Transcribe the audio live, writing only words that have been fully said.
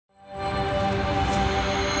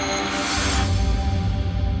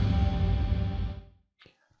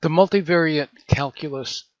The Multivariate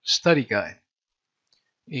Calculus Study Guide,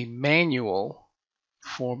 a manual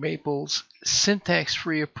for Maple's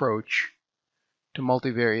syntax-free approach to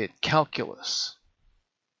multivariate calculus.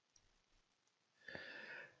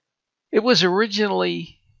 It was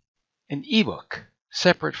originally an ebook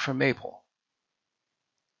separate from Maple,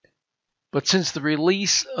 but since the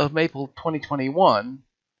release of Maple 2021,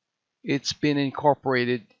 it's been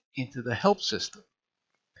incorporated into the help system.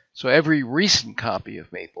 So every recent copy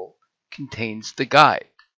of Maple contains the guide.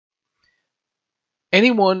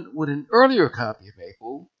 Anyone with an earlier copy of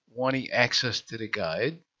Maple wanting access to the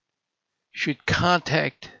guide should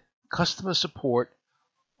contact customer support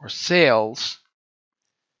or sales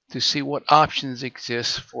to see what options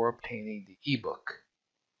exist for obtaining the ebook.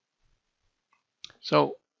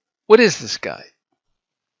 So, what is this guide?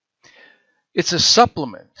 It's a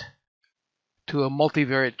supplement to a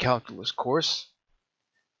multivariate calculus course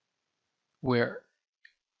where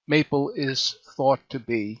Maple is thought to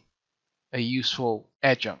be a useful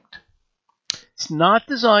adjunct. It's not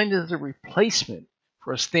designed as a replacement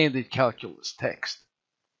for a standard calculus text.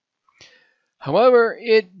 However,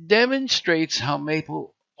 it demonstrates how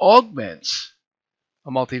Maple augments a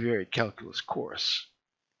multivariate calculus course,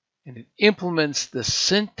 and it implements the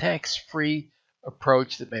syntax-free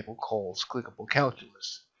approach that Maple calls Clickable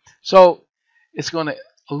Calculus. So it's going to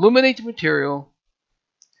illuminate the material,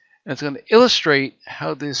 and it's going to illustrate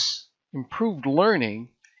how this improved learning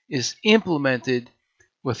is implemented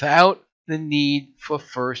without the need for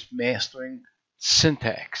first mastering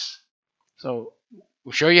syntax. So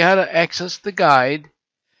we'll show you how to access the guide,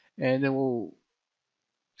 and then we'll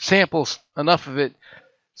sample enough of it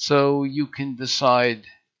so you can decide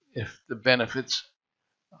if the benefits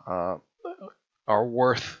are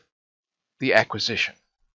worth the acquisition.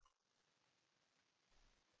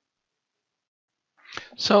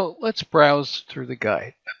 So let's browse through the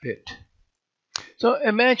guide a bit. So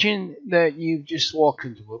imagine that you've just walked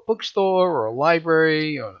into a bookstore or a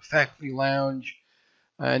library or a faculty lounge,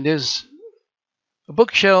 and there's a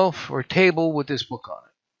bookshelf or a table with this book on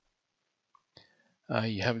it.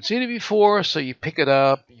 You haven't seen it before, so you pick it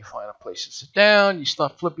up, you find a place to sit down, you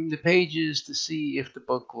start flipping the pages to see if the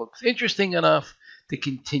book looks interesting enough to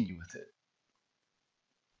continue with it.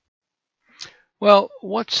 Well,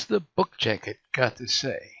 what's the book jacket got to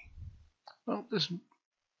say? Well, this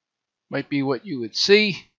might be what you would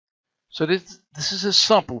see. So this is a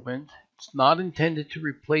supplement. It's not intended to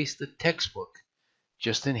replace the textbook,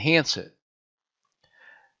 just enhance it.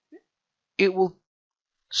 It will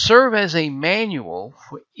serve as a manual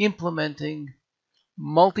for implementing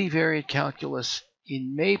multivariate calculus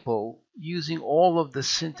in Maple using all of the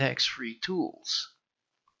syntax-free tools.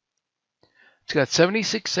 It's got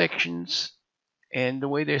 76 sections, and the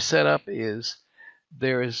way they're set up is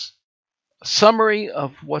there is a summary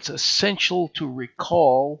of what's essential to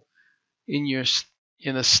recall in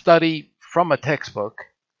a study from a textbook,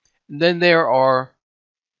 and then there are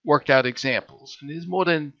worked out examples, and there's more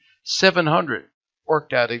than 700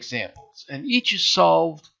 worked out examples, and each is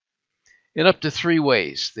solved in up to 3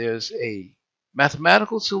 ways. There's a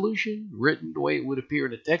mathematical solution written the way it would appear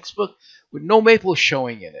in a textbook with no Maple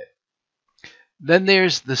showing in it. Then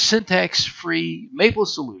there's the syntax-free Maple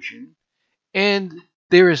solution, and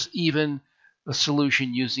there is even a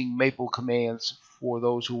solution using Maple commands for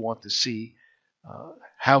those who want to see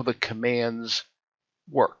how the commands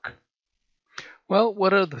work. Well,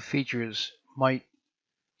 what other features might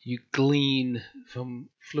you glean from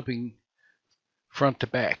flipping front to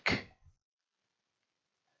back?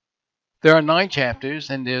 There are 9 chapters,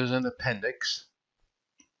 and there's an appendix.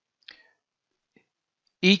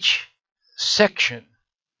 Each section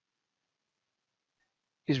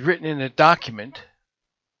is written in a document.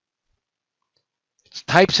 It's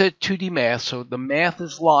typeset 2D math, so the math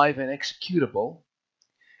is live and executable,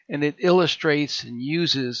 and it illustrates and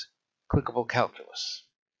uses Clickable Calculus.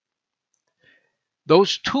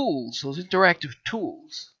 Those tools, those interactive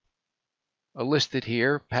tools, are listed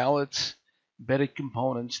here: palettes, embedded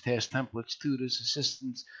components, task templates, tutors,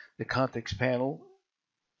 assistants, the context panel.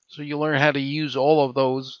 So you learn how to use all of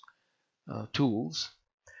those tools.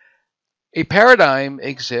 A paradigm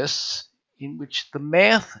exists in which the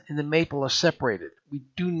math and the Maple are separated. We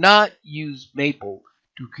do not use Maple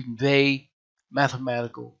to convey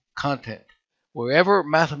mathematical content. Wherever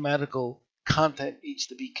mathematical content needs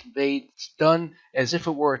to be conveyed, it's done as if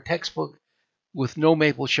it were a textbook with no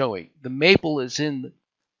Maple showing. The Maple is in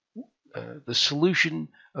the solution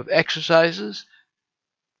of exercises,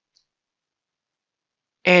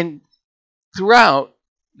 and throughout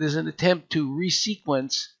there's an attempt to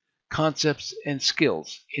resequence concepts and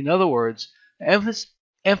skills. In other words,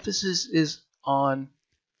 emphasis is on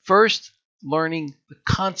first learning the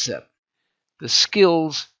concept. The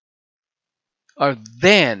skills are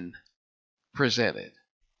then presented.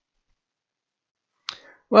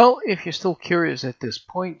 Well, if you're still curious at this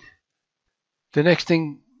point, the next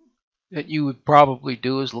thing that you would probably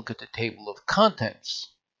do is look at the table of contents.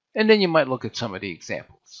 And then you might look at some of the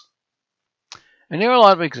examples. And there are a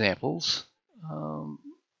lot of examples.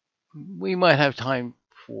 We might have time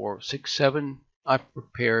for 6, 7. I've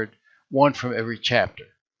prepared one from every chapter.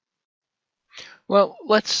 Well,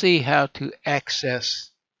 let's see how to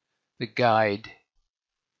access the guide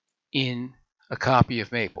in a copy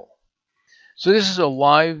of Maple. So this is a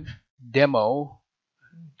live demo.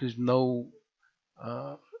 There's nothing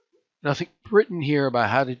written here about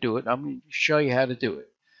how to do it. I'm going to show you how to do it.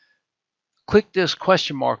 Click this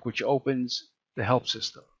question mark, which opens the help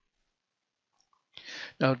system.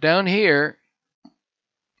 Now down here,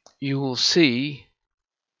 you will see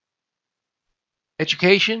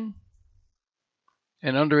education,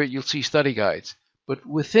 and under it you'll see study guides. But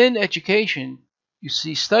within education, you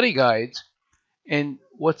see study guides, and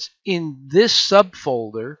what's in this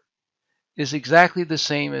subfolder is exactly the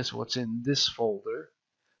same as what's in this folder.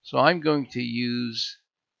 So I'm going to use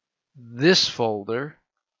this folder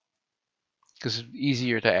because it's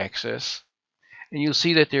easier to access. And you'll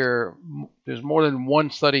see that there's more than one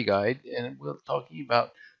study guide, and we're talking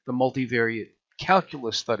about the Multivariate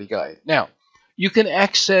Calculus Study Guide. Now, you can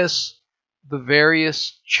access the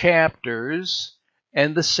various chapters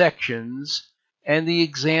and the sections and the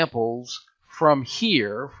examples from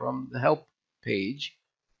here, from the help page.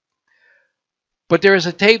 But there is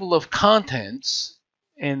a table of contents,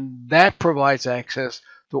 and that provides access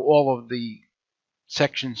to all of the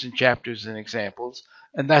sections and chapters and examples,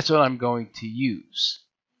 and that's what I'm going to use.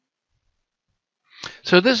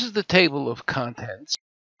 So this is the table of contents.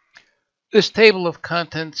 This table of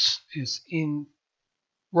contents is in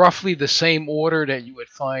roughly the same order that you would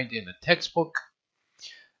find in a textbook.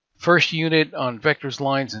 First unit on vectors,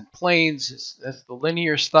 lines, and planes, that's the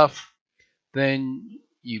linear stuff. Then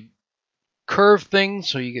you curve things,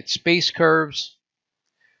 so you get space curves.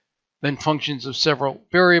 Then functions of several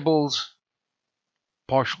variables,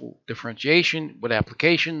 partial differentiation with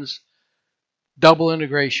applications, double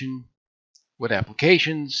integration with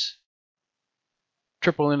applications,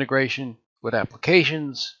 triple integration with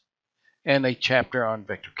applications, and a chapter on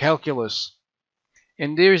vector calculus.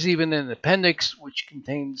 And there's even an appendix which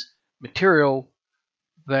contains material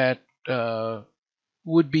that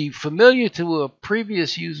would be familiar to a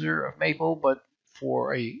previous user of Maple, but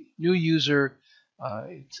for a new user,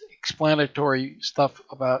 it's explanatory stuff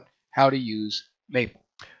about how to use Maple.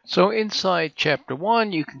 So inside chapter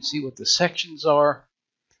 1, you can see what the sections are.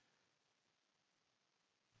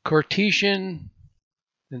 Cartesian,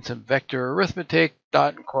 then some vector arithmetic,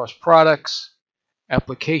 dot and cross products,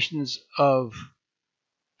 applications of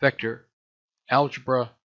vector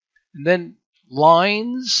algebra, and then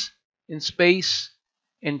lines in space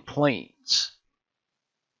and planes.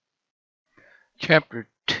 Chapter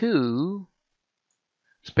 2,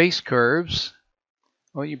 space curves.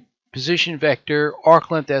 Well, you position vector, arc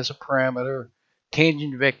length as a parameter,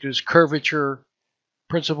 tangent vectors, curvature,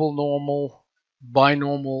 principal normal,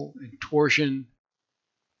 binormal, and torsion,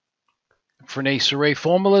 Frenet-Serre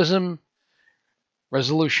formalism,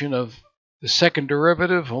 resolution of the second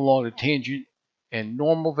derivative along the tangent and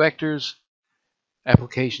normal vectors,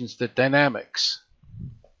 applications to dynamics.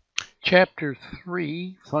 Chapter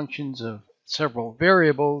 3, functions of several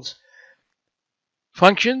variables.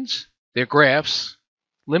 Functions, they're graphs,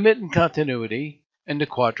 limit and continuity, and the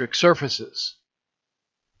quadric surfaces.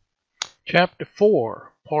 Chapter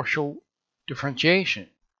 4, partial differentiation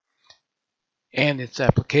and its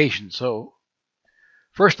application. So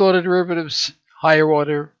first order derivatives, higher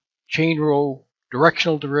order, chain rule,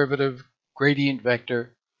 directional derivative, gradient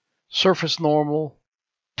vector, surface normal,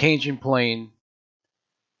 tangent plane,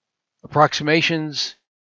 approximations,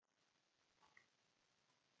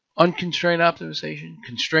 unconstrained optimization,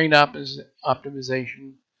 constrained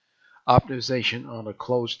optimization, optimization on a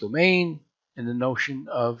closed domain, and the notion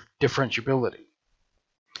of differentiability.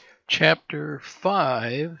 Chapter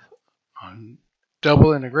 5 on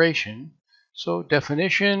double integration. So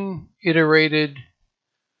definition, iterated,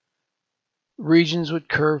 regions with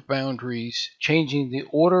curved boundaries, changing the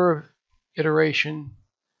order of iteration,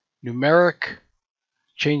 numeric,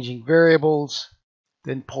 changing variables,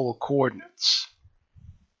 then polar coordinates.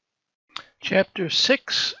 Chapter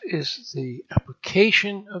 6 is the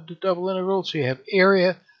application of the double integral. So you have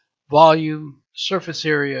area, volume, surface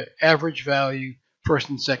area, average value, first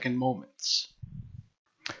and second moments.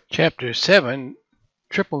 Chapter 7,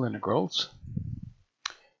 triple integrals.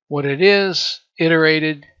 What it is,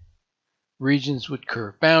 iterated, regions with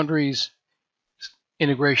curved boundaries,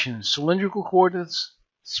 integration in cylindrical coordinates,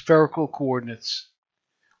 spherical coordinates,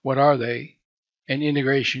 what are they, and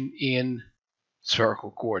integration in spherical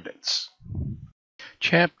coordinates.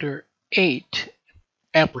 Chapter 8,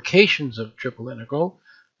 Applications of triple integral,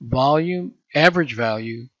 volume, average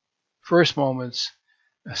value, first moments,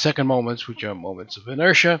 second moments, which are moments of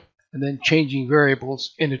inertia, and then changing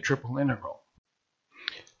variables in a triple integral.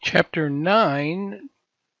 Chapter 9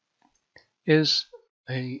 is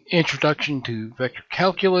an introduction to vector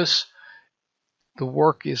calculus. The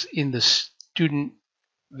work is in the student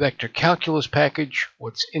vector calculus package,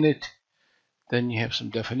 what's in it. Then you have some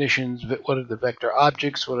definitions. What are the vector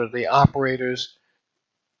objects? What are the operators?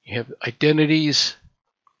 You have identities.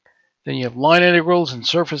 Then you have line integrals and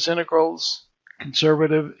surface integrals,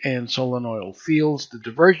 conservative and solenoidal fields, the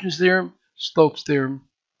divergence theorem, Stokes theorem,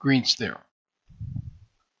 Green's theorem.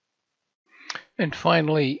 And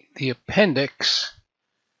finally, the appendix.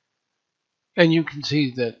 And you can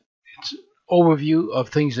see that it's an overview of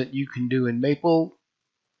things that you can do in Maple,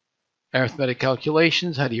 arithmetic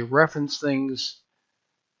calculations, how do you reference things,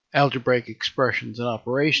 algebraic expressions and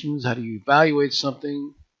operations, how do you evaluate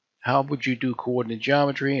something, how would you do coordinate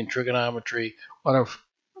geometry and trigonometry, what are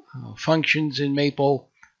functions in Maple,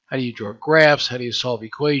 how do you draw graphs, how do you solve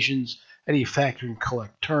equations, how do you factor and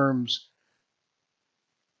collect terms.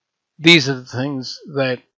 These are the things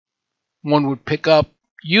that one would pick up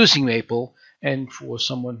using Maple, and for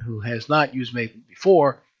someone who has not used Maple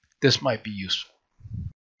before, this might be useful.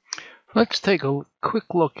 Let's take a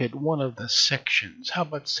quick look at one of the sections. How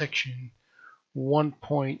about section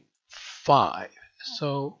 1.5?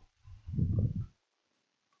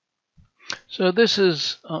 So this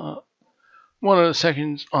is one of the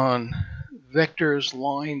sections on vectors,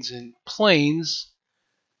 lines, and planes,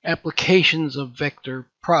 applications of vector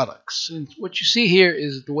products. And what you see here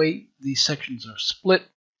is the way these sections are split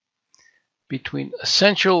between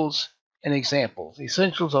essentials and examples. The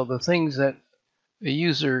essentials are the things that the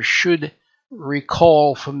user should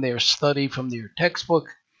recall from their study, from their textbook.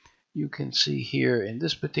 You can see here in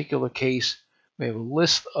this particular case, we have a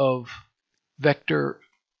list of vector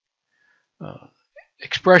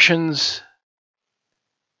expressions.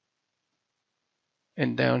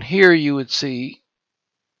 And down here you would see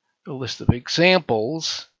a list of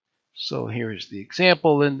examples. So here's the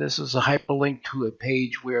example, and this is a hyperlink to a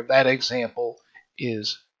page where that example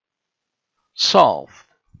is solved.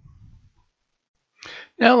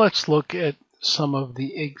 Now let's look at some of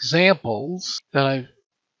the examples that I've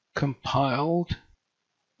compiled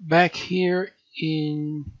back here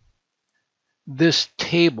in this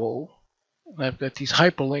table. I've got these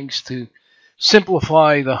hyperlinks to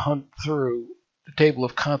simplify the hunt through the table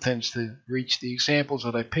of contents to reach the examples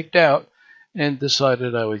that I picked out and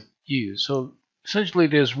decided I would use. So essentially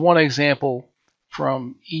there's one example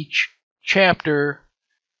from each chapter.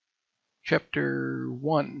 Chapter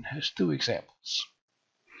 1 has 2 examples.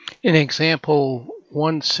 In example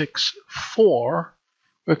 164,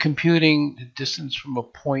 we're computing the distance from a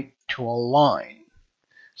point to a line.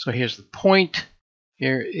 So here's the point,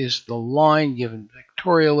 here is the line given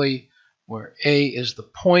vectorially, where A is the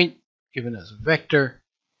point given as a vector,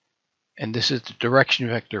 and this is the direction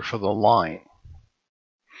vector for the line.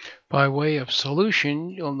 By way of solution,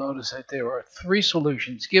 you'll notice that there are 3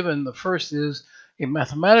 solutions given. The first is a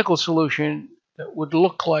mathematical solution that would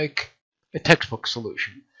look like a textbook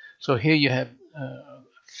solution. So here you have a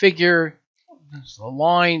figure, this is the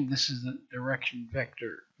line, this is the direction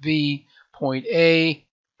vector V, point A,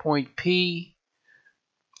 point P.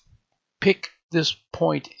 Pick this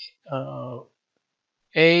point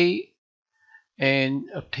A and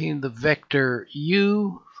obtain the vector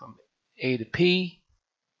U from A to P.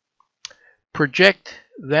 Project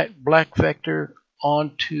that black vector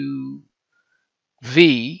onto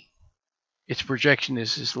V. Its projection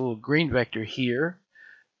is this little green vector here.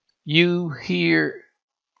 U here,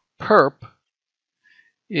 perp,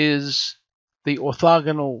 is the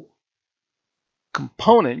orthogonal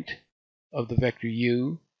component of the vector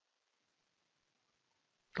U.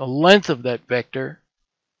 The length of that vector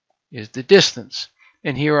is the distance.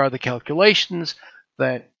 And here are the calculations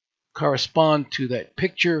that correspond to that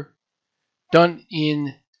picture done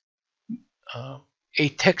in a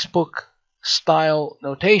textbook style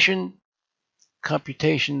notation.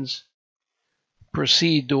 Computations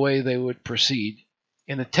proceed the way they would proceed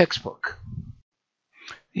in a textbook.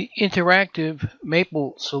 The interactive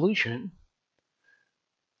Maple solution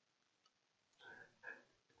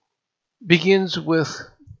begins with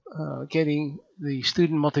getting the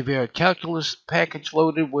student multivariate calculus package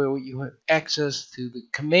loaded, where you have access to the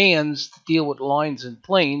commands to deal with lines and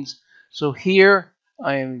planes. So here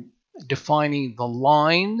I am defining the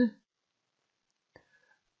line.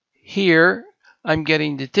 Here, I'm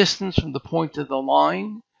getting the distance from the point to the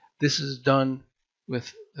line. This is done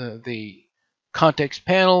with the context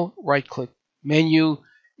panel, right-click menu.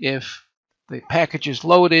 If the package is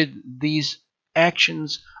loaded, these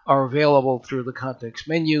actions are available through the context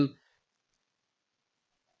menu.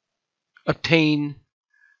 Obtain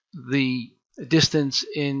the distance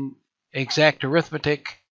in exact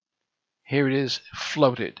arithmetic. Here it is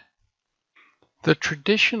floated. The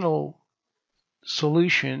traditional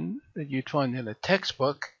solution that you'd find in a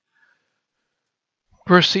textbook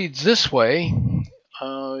proceeds this way.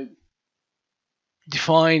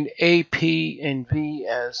 Define A, P, and V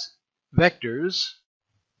as vectors.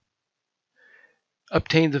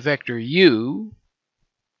 Obtain the vector U,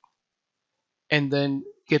 and then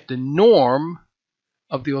get the norm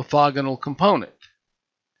of the orthogonal component.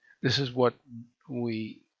 This is what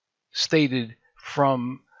we stated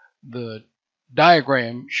from the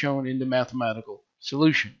diagram shown in the mathematical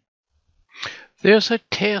solution. There's a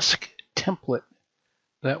task template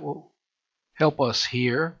that will help us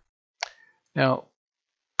here. Now,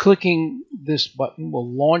 clicking this button will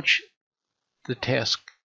launch the task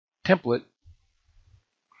template.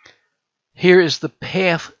 Here is the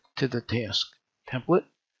path to the task template.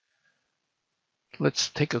 Let's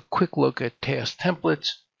take a quick look at task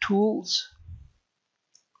templates. Tools,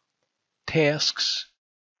 Tasks,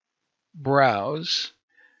 Browse.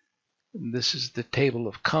 And this is the table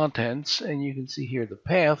of contents, and you can see here the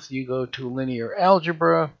path. You go to linear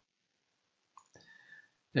algebra,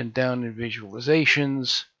 then down in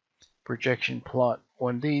visualizations, projection plot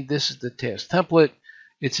 1D. This is the task template.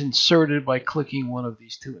 It's inserted by clicking one of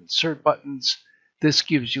these two insert buttons. This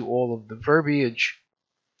gives you all of the verbiage.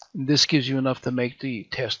 This gives you enough to make the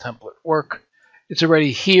task template work. It's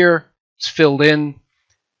already here. It's filled in.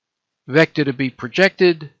 Vector to be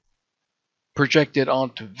projected. Projected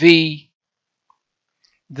onto V.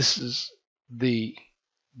 This is the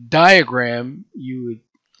diagram you would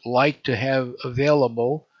like to have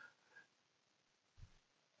available.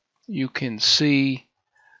 You can see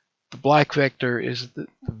the black vector is the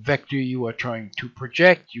vector you are trying to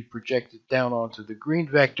project. You project it down onto the green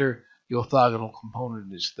vector. The orthogonal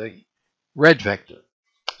component is the red vector.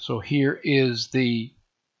 So here is the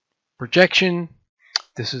projection.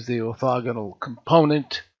 This is the orthogonal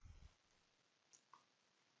component.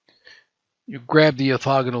 You grab the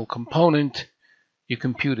orthogonal component. You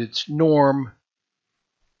compute its norm.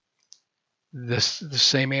 This is the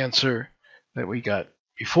same answer that we got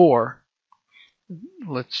before.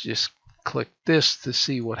 Let's just click this to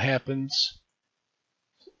see what happens.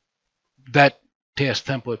 That task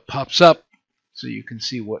template pops up so you can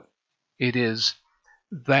see what it is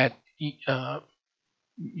that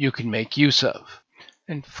you can make use of.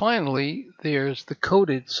 And finally, there's the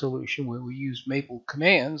coded solution where we use Maple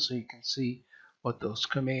commands so you can see what those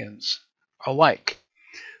commands are like.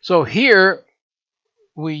 So here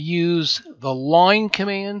we use the line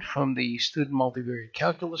command from the Student Multivariate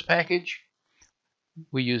Calculus package.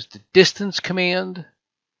 We use the distance command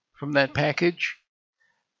from that package,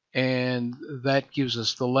 and that gives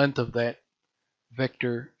us the length of that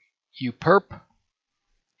vector uperp.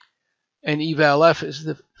 And evalf is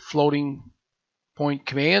the floating point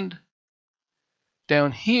command.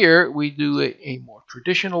 Down here we do a more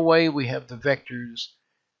traditional way. We have the vectors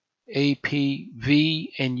A, P,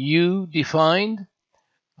 V, and U defined.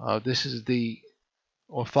 This is the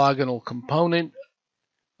orthogonal component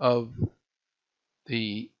of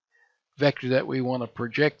the vector that we want to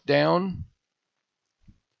project down.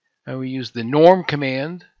 And we use the norm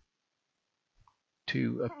command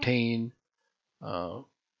to obtain the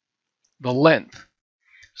length.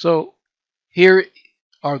 So here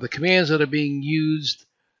are the commands that are being used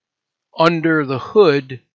under the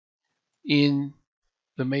hood in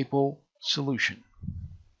the Maple solution.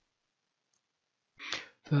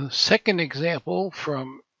 The second example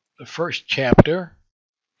from the first chapter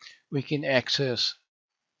we can access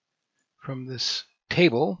from this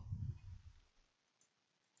table.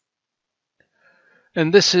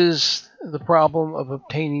 And this is the problem of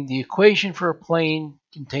obtaining the equation for a plane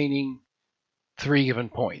containing 3 given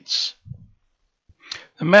points.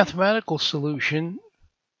 The mathematical solution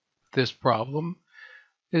to this problem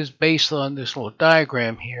is based on this little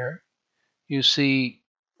diagram here. You see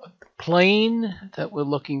the plane that we're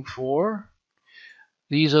looking for.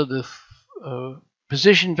 These are the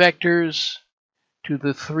position vectors to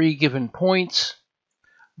the 3 given points.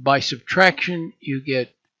 By subtraction, you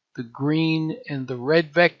get the green and the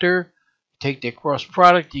red vector. Take their cross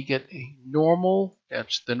product, you get a normal.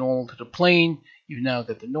 That's the normal to the plane. You now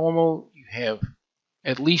get the normal. You have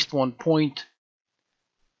at least 1 point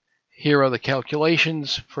Here are the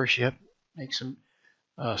calculations. First you have to make some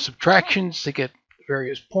subtractions to get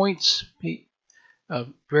various points,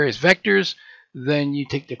 various vectors. Then you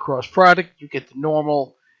take the cross product, you get the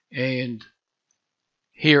normal, and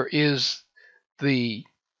here is the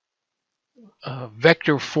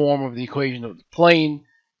vector form of the equation of the plane.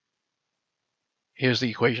 Here's the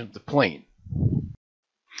equation of the plane.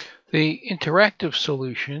 The interactive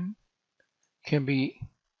solution can be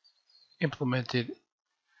implemented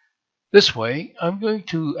this way. I'm going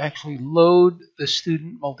to actually load the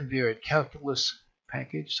student multivariate calculus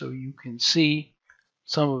package so you can see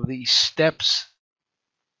some of these steps.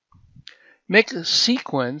 Make a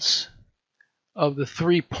sequence of the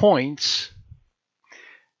 3 points.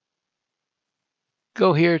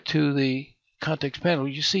 Go here to the context panel.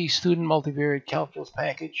 You see student multivariate calculus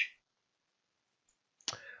package.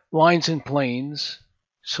 Lines and planes.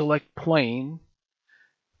 Select plane.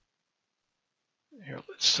 Here,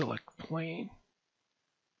 let's select plane.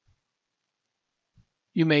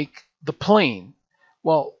 You make the plane.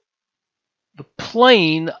 Well, the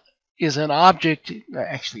plane is an object.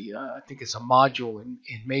 Actually, I think it's a module in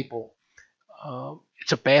Maple.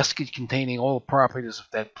 It's a basket containing all the properties of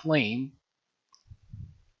that plane.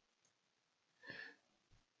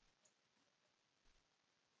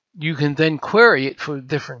 You can then query it for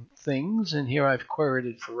different things, and here I've queried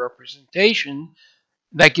it for representation.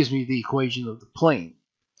 That gives me the equation of the plane.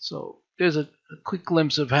 So there's a quick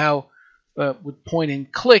glimpse of how, with point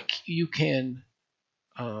and click, you can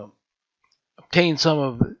obtain some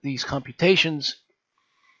of these computations.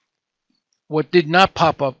 What did not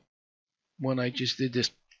pop up when I just did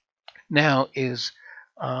this now is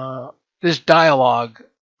this dialog,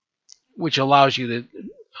 which allows you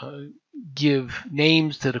to give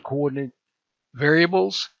names to the coordinate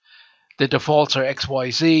variables. The defaults are x, y,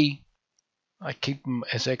 z. I keep them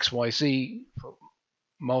as x, y, z for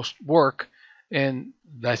most work, and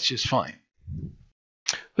that's just fine.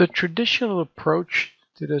 The traditional approach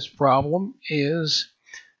to this problem is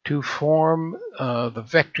to form the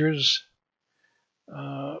vectors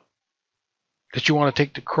that you want to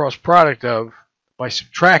take the cross product of by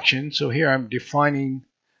subtraction. So here I'm defining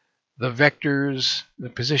the vectors,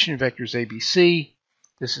 the position vectors ABC.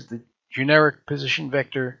 This is the generic position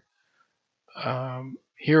vector.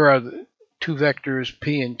 Here are the 2 vectors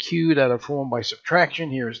P and Q that are formed by subtraction.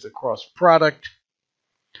 Here is the cross product.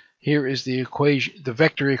 Here is the equation, the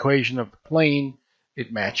vector equation of the plane.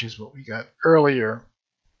 It matches what we got earlier.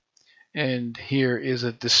 And here is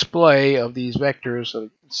a display of these vectors so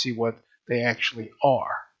you can see what they actually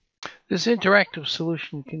are. This interactive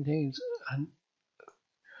solution contains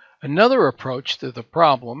another approach to the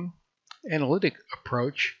problem, analytic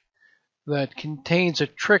approach, that contains a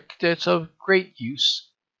trick that's of great use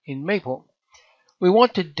in Maple. We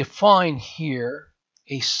want to define here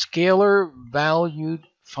a scalar valued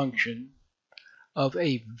function of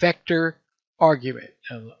a vector argument.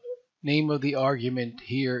 Now, the name of the argument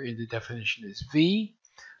here in the definition is v.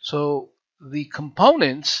 So the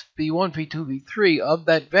components v1, v2, v3 of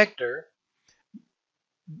that vector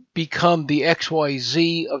become the x, y,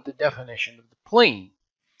 z of the definition of the plane.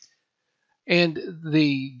 And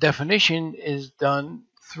the definition is done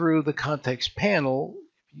through the context panel.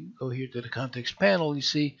 If you go here to the context panel, you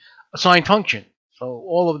see assign function. So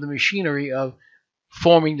all of the machinery of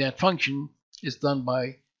forming that function is done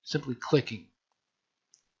by simply clicking.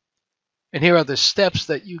 And here are the steps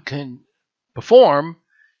that you can perform.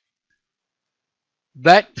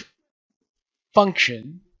 That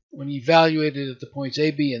function, when evaluated at the points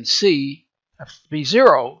A, B, and C, has to be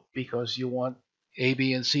 0 because you want A,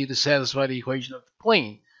 B, and C to satisfy the equation of the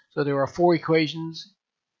plane. So there are 3 equations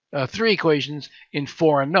in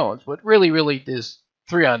 4 unknowns. But really there's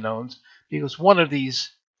 3 unknowns because one of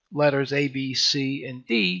these letters A, B, C, and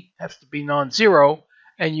D has to be non-zero,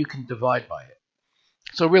 and you can divide by it.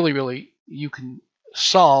 So really you can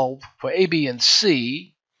solve for A, B, and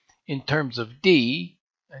C in terms of D.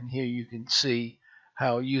 And here you can see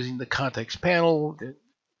how using the context panel,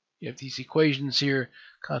 you have these equations here,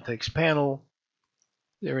 context panel,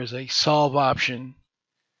 there is a solve option.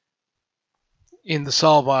 In the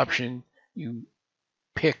solve option, you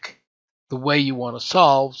pick the way you want to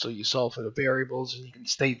solve. So you solve for the variables, and you can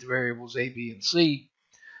state the variables A, B, and C.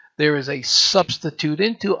 There is a substitute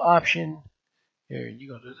into option. Here you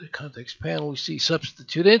go to the context panel, you see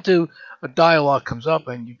substitute into, a dialog comes up,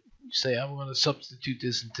 and you say, I'm going to substitute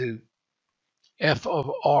this into f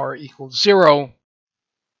of r equals 0.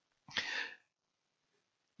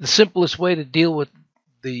 The simplest way to deal with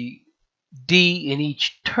the d in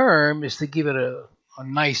each term is to give it a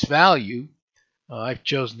nice value. I've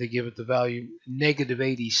chosen to give it the value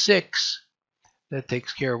 -86 that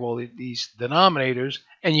takes care of all these denominators,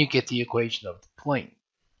 and you get the equation of the plane.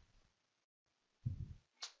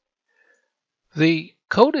 The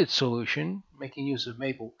coded solution, making use of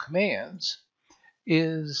Maple commands,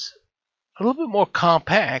 is a little bit more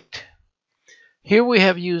compact. Here we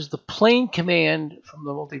have used the plane command from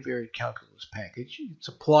the Multivariate Calculus package. It's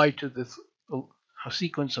applied to the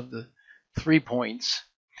sequence of the 3 points.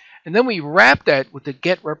 And then we wrap that with the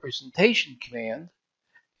get representation command.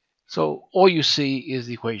 So all you see is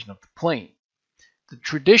the equation of the plane. The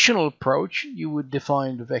traditional approach, you would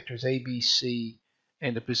define the vectors A, B, C,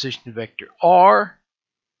 and the position vector R.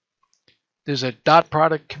 There's a dot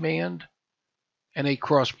product command and a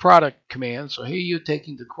cross product command. So here you're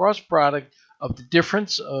taking the cross product of the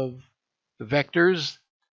difference of the vectors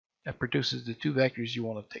that produces the two vectors you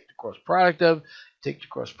want to take the cross product of. Take the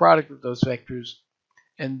cross product of those vectors,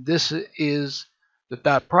 and this is the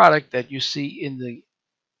dot product that you see in the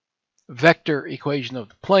vector equation of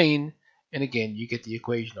the plane, and again you get the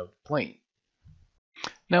equation of the plane.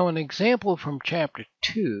 Now an example from chapter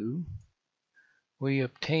 2, we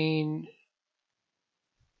obtain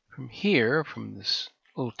from here, from this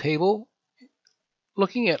little table,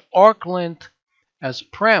 looking at arc length as a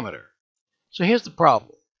parameter. So here's the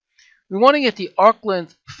problem. We want to get the arc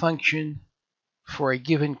length function for a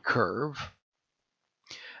given curve,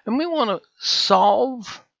 and we want to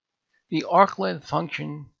solve the arc length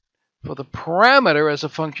function for the parameter as a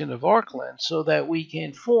function of arc length so that we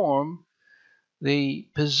can form the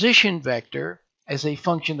position vector as a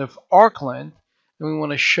function of arc length, and we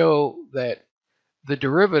want to show that the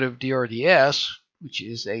derivative drds, which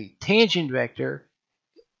is a tangent vector,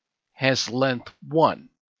 has length 1.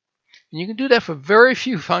 And you can do that for very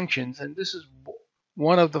few functions, and this is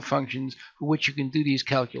one of the functions for which you can do these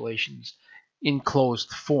calculations in closed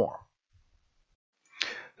form.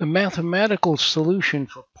 The mathematical solution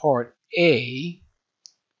for part A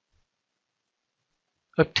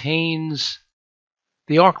obtains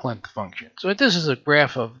the arc length function. So this is a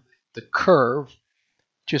graph of the curve,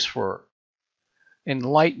 just for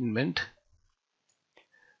enlightenment.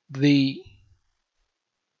 The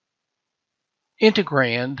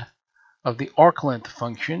integrand of the arc length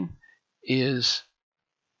function is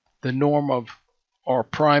the norm of r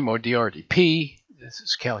prime or drdp. This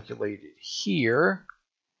is calculated here.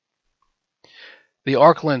 The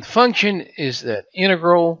arc length function is that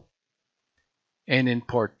integral, and in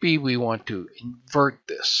part B we want to invert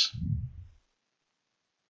this.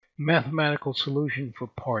 Mathematical solution for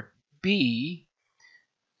part B,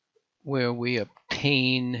 where we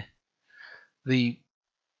obtain the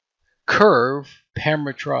curve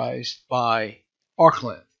parametrized by arc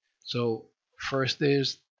length. So first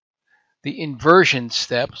there's the inversion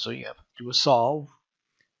step, so you have to do a solve,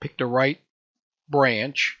 pick the right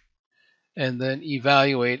branch, and then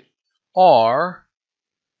evaluate R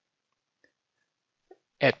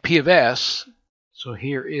at P of S. So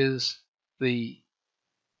here is the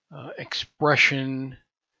expression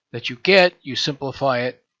that you get. You simplify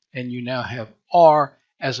it, and you now have R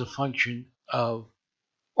as a function of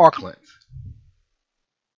arc length.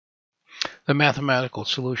 The mathematical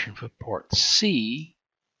solution for part C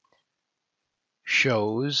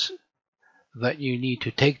shows that you need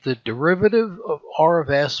to take the derivative of R of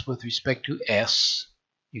S with respect to S.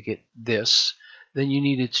 You get this. Then you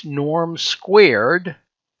need its norm squared.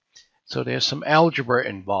 So there's some algebra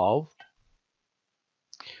involved.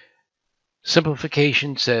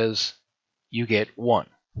 Simplification says you get 1.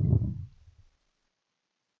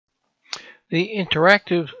 The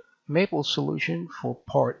interactive Maple solution for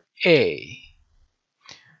part A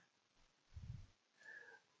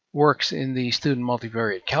works in the student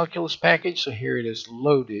multivariate calculus package. So here it is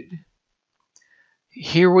loaded.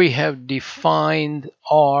 Here we have defined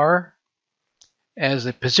R as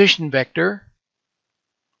a position vector,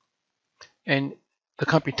 and the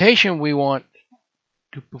computation we want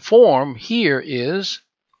to perform here is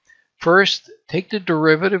first take the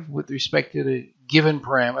derivative with respect to the given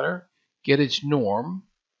parameter, get its norm,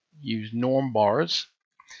 use norm bars.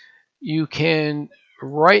 You can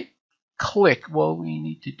right click. Well, we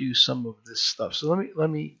need to do some of this stuff, so let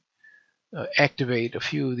me activate a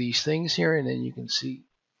few of these things here, and then you can see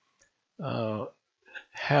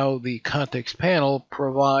how the context panel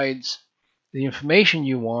provides the information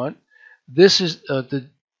you want. This is the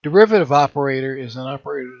derivative operator is an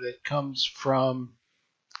operator that comes from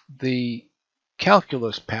the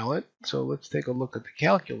calculus palette. So let's take a look at the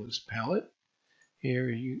calculus palette.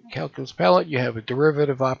 Here, calculus palette, you have a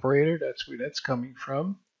derivative operator. That's where that's coming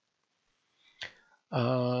from.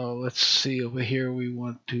 Let's see over here. We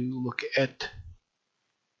want to look at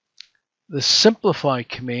the simplify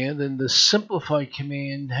command, and the simplify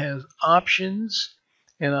command has options,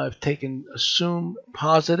 and I've taken assume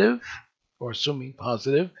positive or assuming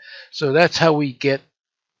positive. So that's how we get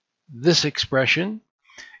this expression.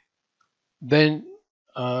 Then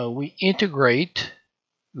we integrate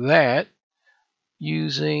that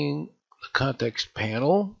using the context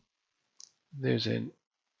panel. There's an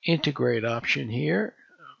integrate option here,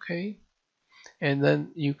 okay? And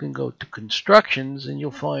then you can go to constructions and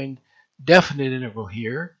you'll find definite integral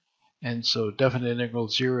here. And so definite integral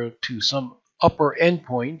 0 to some upper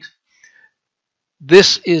endpoint.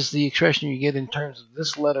 This is the expression you get in terms of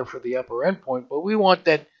this letter for the upper endpoint, but we want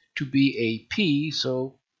that to be a p,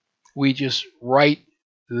 so we just write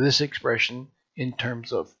this expression in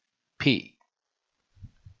terms of p.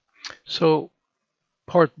 So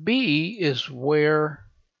part B is where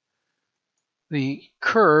the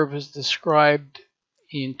curve is described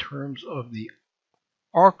in terms of the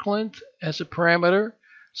arc length as a parameter.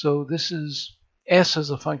 So this is S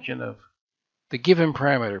as a function of the given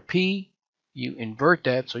parameter P. You invert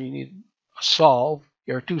that, so you need a solve.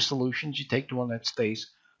 There are two solutions. You take the one that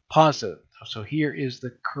stays positive. So here is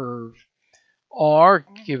the curve R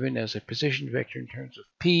given as a position vector in terms of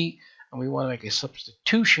P, and we want to make a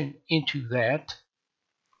substitution into that.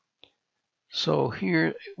 So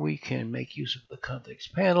here we can make use of the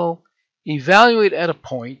context panel. Evaluate at a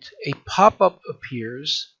point. A pop-up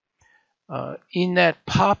appears. In that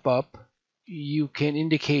pop-up, you can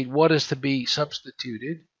indicate what is to be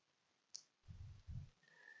substituted.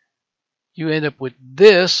 You end up with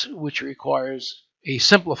this, which requires a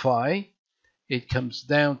simplify. It comes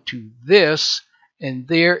down to this, and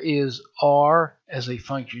there is R as a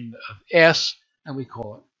function of S, and we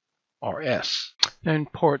call it RS. In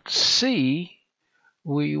part C,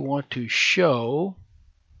 we want to show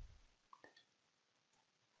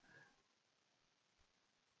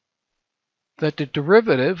that the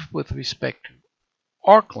derivative with respect to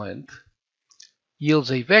arc length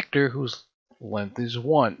yields a vector whose length is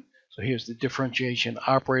 1. So here's the differentiation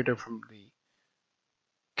operator from the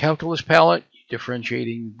calculus palette.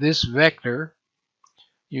 Differentiating this vector,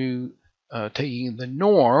 you taking the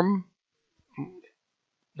norm,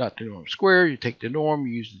 not the norm square, you take the norm,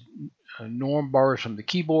 you use norm bars from the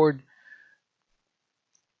keyboard.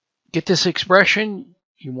 Get this expression,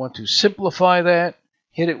 you want to simplify that,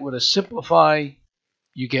 hit it with a simplify,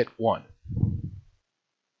 you get 1.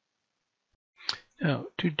 Now,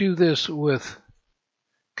 to do this with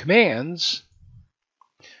commands,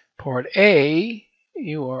 part A,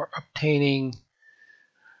 you are obtaining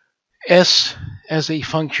S as a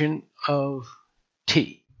function of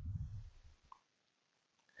t,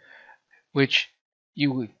 which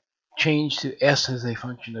you would change to S as a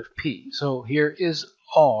function of p. So here is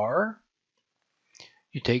R.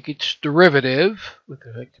 You take its derivative with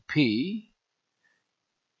respect to p,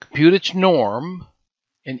 compute its norm,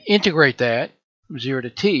 and integrate that from 0 to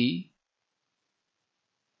t.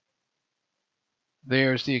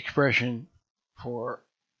 There's the expression for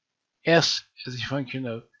S as a function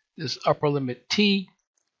of this upper limit t,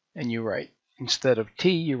 and you write, instead of t,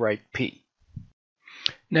 you write p.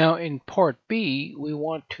 Now in part B, we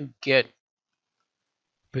want to get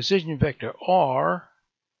position vector R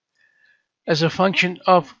as a function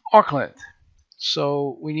of arc length.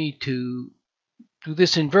 So we need to do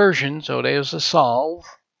this inversion. So there's a solve.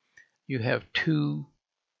 You have two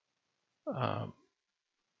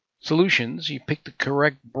solutions. You pick the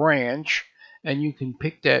correct branch, and you can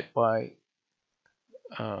pick that by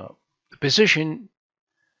the position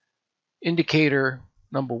indicator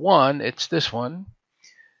number 1. It's this one.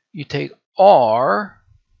 You take R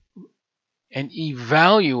and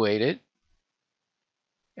evaluate it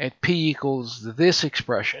at p equals this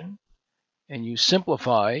expression, and you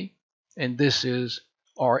simplify, and this is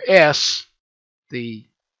RS, the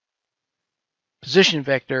position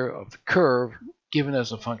vector of the curve given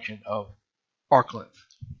as a function of arc length.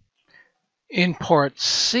 In part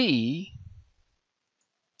C,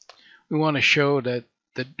 we want to show that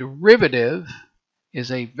the derivative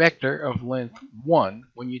is a vector of length 1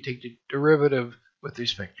 when you take the derivative with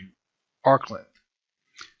respect to arc length.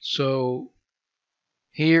 So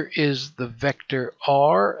here is the vector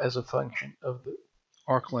R as a function of the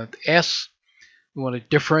arc length S. We want to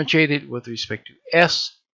differentiate it with respect to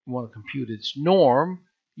S. We want to compute its norm.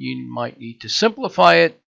 You might need to simplify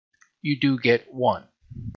it. You do get 1.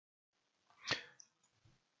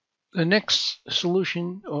 The next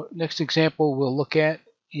solution, or next example we'll look at,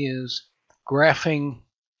 is graphing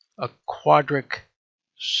a quadric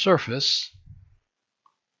surface.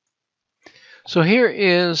 So here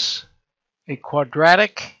is a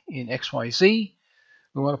quadratic in XYZ.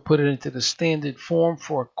 We want to put it into the standard form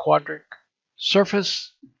for a quadric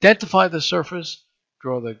surface, identify the surface,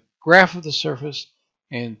 draw the graph of the surface,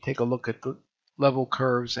 and take a look at the level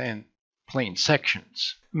curves and plane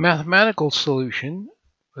sections. Mathematical solution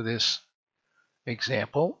for this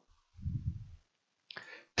example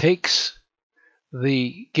takes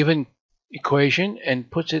the given equation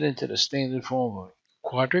and puts it into the standard form of a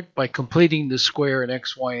quadric by completing the square in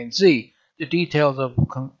x, y, and z. The details of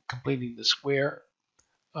completing the square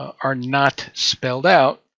are not spelled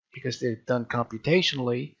out because they're done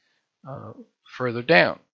computationally further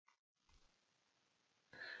down.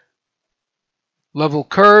 Level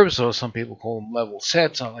curves, or some people call them level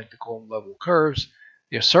sets, I like to call them level curves.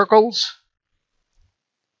 They're circles,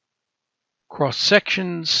 cross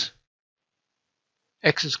sections,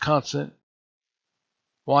 x is constant,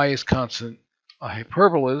 y is constant,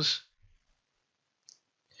 hyperbolas,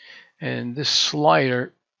 and this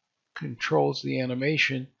slider controls the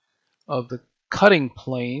animation of the cutting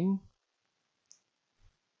plane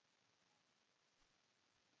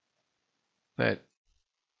that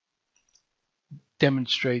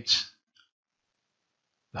demonstrates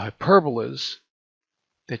the hyperbolas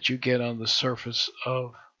that you get on the surface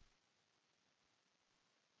of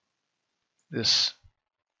this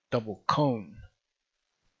double cone.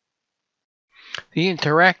 The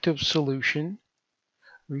interactive solution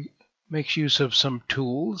makes use of some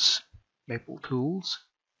tools, Maple tools.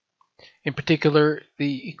 In particular,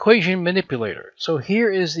 the equation manipulator. So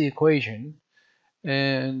here is the equation,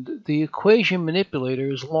 and the equation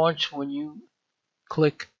manipulator is launched when you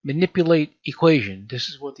click Manipulate Equation. This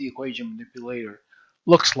is what the equation manipulator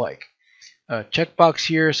looks like. Checkbox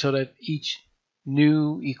here so that each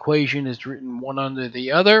new equation is written one under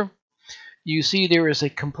the other. You see there is a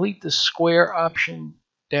complete the square option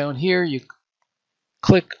down here. You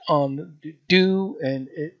click on do and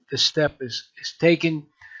the step is taken.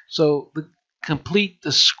 So the complete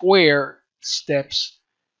the square steps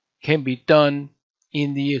can be done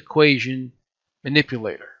in the equation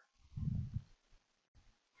manipulator.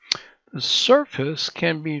 The surface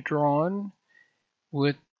can be drawn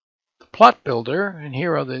with the plot builder, and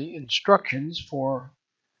here are the instructions for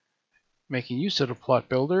making use of the plot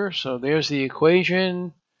builder. So there's the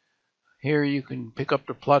equation. Here you can pick up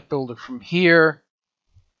the plot builder from here.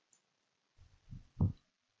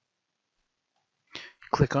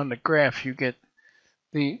 Click on the graph, you get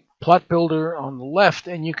the plot builder on the left,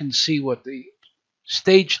 and you can see what the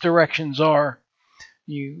stage directions are.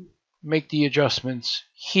 You make the adjustments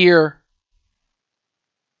here.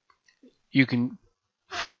 You can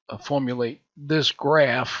formulate this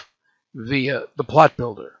graph via the plot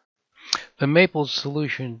builder. The Maple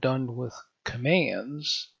solution done with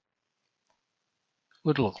commands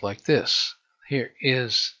would look like this. Here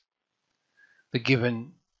is the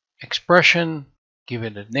given expression, give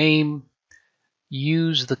it a name,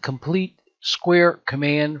 use the complete square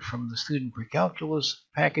command from the student pre-calculus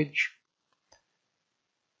package.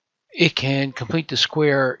 It can complete the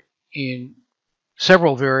square in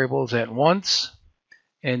several variables at once,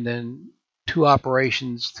 and then two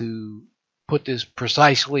operations to put this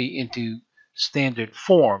precisely into standard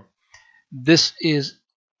form. This is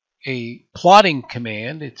a plotting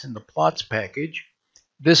command. It's in the plots package.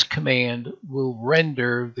 This command will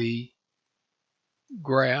render the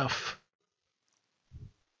graph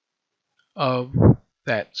of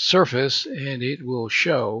that surface, and it will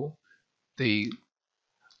show the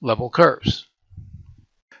level curves.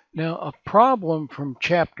 Now, a problem from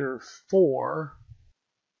chapter 4,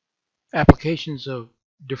 applications of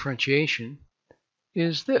differentiation,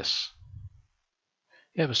 is this.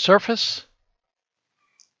 You have a surface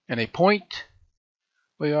and a point.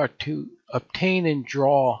 We are to obtain and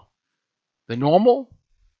draw the normal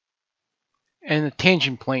and the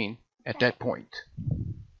tangent plane at that point.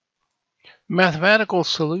 Mathematical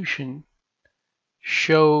solution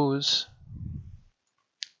shows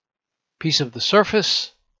piece of the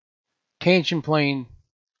surface, tangent plane,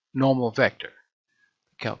 normal vector.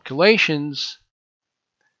 Calculations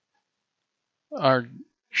are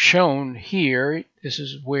shown here. This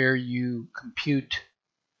is where you compute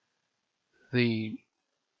the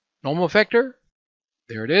normal vector.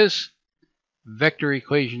 There it is. Vector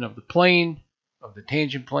equation of the plane, of the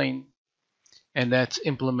tangent plane, and that's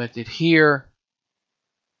implemented here,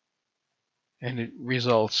 and it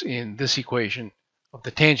results in this equation of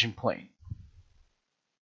the tangent plane.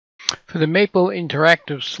 For the Maple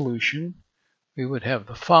interactive solution, we would have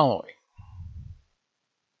the following.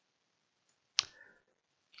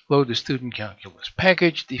 Load the student calculus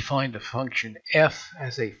package, define the function f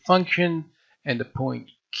as a function and the point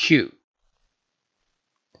q.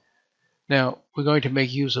 Now, we're going to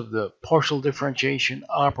make use of the partial differentiation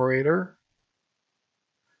operator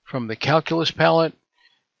From the calculus palette,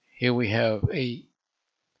 here we have a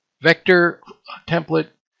vector template,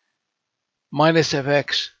 minus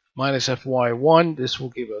fx minus fy1. This will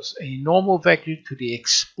give us a normal vector to the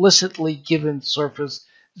explicitly given surface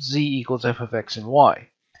z equals f of x and y.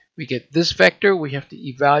 We get this vector, we have to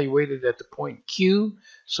evaluate it at the point Q,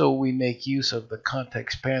 so we make use of the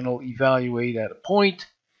context panel, evaluate at a point.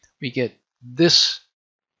 We get this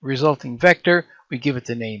resulting vector, we give it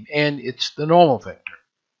the name n, it's the normal vector.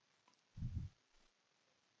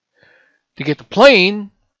 To get the plane,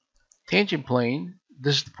 tangent plane,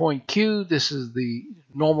 this is the point Q, this is the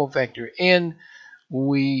normal vector n,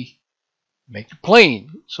 we make the plane.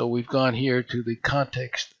 So we've gone here to the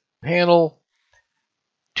context panel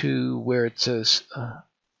to where it says,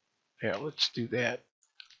 yeah, let's do that.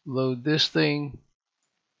 Load this thing,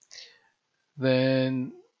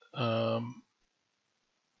 then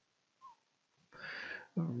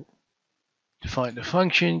define the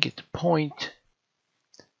function, get the point,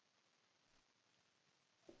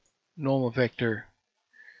 normal vector.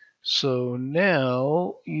 So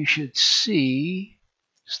now you should see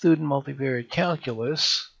student multivariate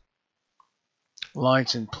calculus,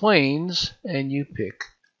 lines and planes, and you pick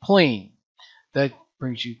plane. That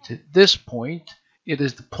brings you to this point. It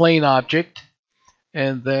is the plane object,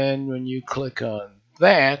 and then when you click on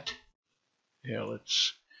that, here,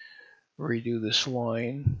 let's redo this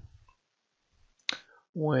line.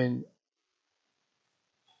 When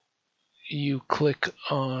you click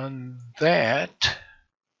on that,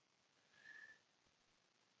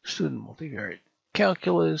 student multivariate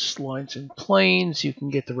calculus, lines and planes, you can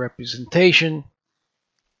get the representation.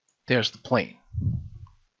 There's the plane.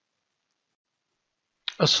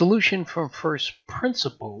 A solution from first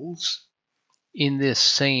principles in this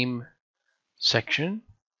same section.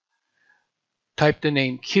 Type the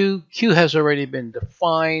name Q. Q has already been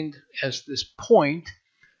defined as this point,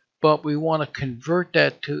 but we want to convert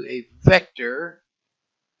that to a vector.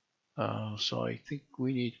 So I think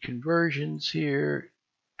we need conversions here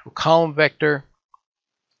to a column vector,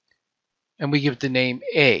 and we give it the name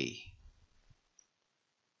A,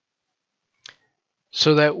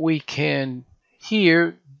 so that we can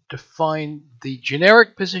here define the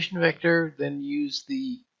generic position vector, then use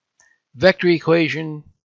the vector equation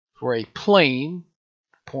for a plane,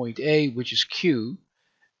 point A, which is Q,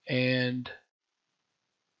 and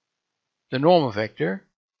the normal vector.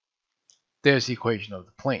 There's the equation of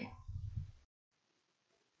the plane.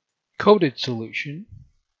 Coded solution.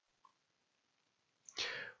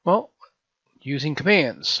 Well, using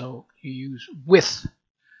commands. So you use with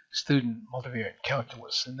student multivariate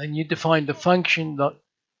calculus, and then you define the function,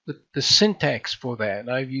 the syntax for that. And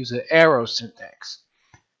I've used an arrow syntax.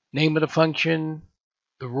 Name of the function,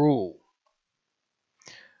 the rule.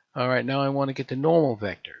 All right, now I want to get the normal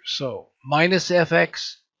vector. So minus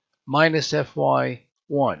fx minus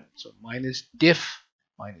fy1. So minus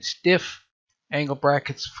diff, angle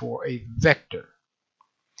brackets for a vector.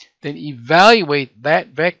 Then evaluate that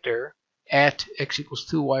vector at x equals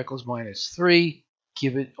 2, y equals minus 3.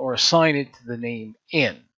 Give it or assign it to the name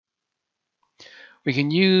n. We can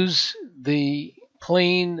use the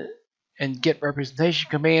plane and get representation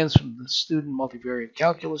commands from the student multivariate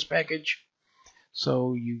calculus package.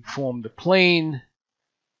 So you form the plane.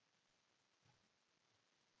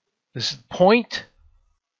 This is the point.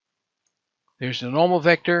 There's the normal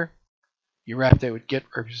vector. You wrap that with get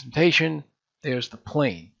representation. There's the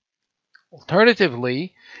plane.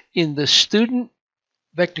 Alternatively, in the student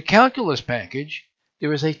vector calculus package,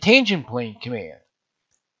 there is a tangent plane command.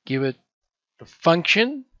 Give it the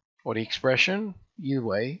function or the expression, either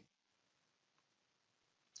way.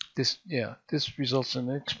 This results in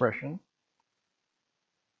an expression.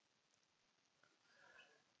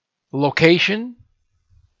 Location,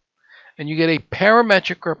 and you get a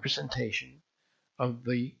parametric representation of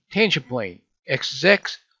the tangent plane. X is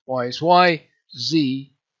x, y is y,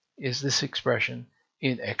 z is this expression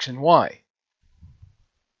in x and y.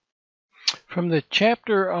 From the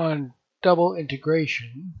chapter on double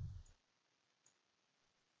integration,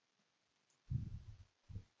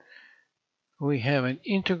 we have an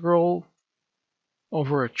integral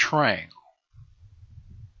over a triangle.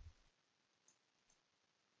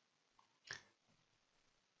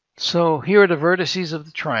 So here are the vertices of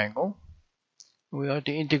the triangle. We are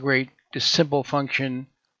to integrate this simple function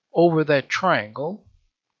over that triangle.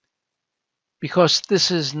 Because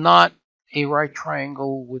this is not a right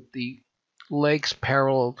triangle with the legs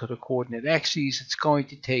parallel to the coordinate axes, it's going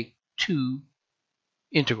to take two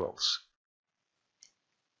integrals.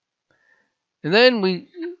 And then we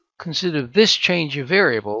consider this change of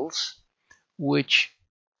variables, which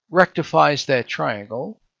rectifies that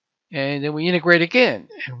triangle. And then we integrate again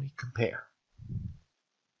and we compare.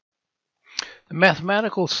 The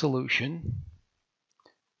mathematical solution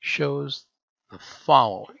shows the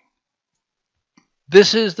following.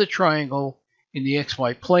 This is the triangle in the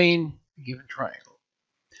xy plane, a given triangle.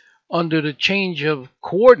 Under the change of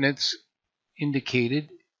coordinates indicated,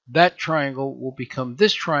 that triangle will become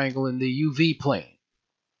this triangle in the UV plane.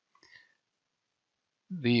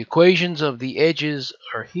 The equations of the edges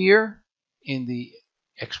are here in the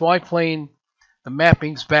xy plane. The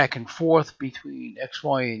mappings back and forth between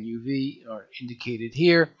xy and UV are indicated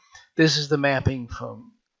here. This is the mapping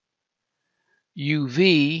from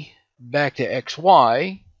UV back to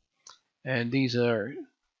xy, and these are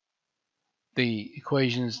the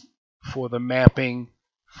equations for the mapping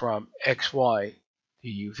from xy to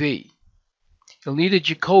UV. You'll need a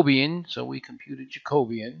Jacobian, so we compute a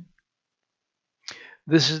Jacobian.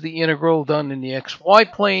 This is the integral done in the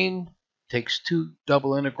xy plane. Takes two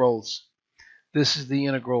double integrals. This is the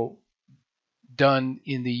integral done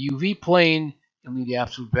in the UV plane. You'll need the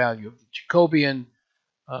absolute value of the Jacobian.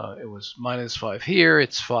 It was minus 5 here.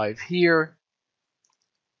 It's 5 here.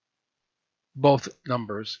 Both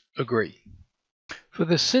numbers agree. For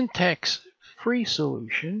the syntax-free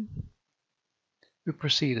solution, we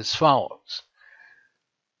proceed as follows.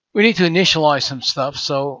 We need to initialize some stuff,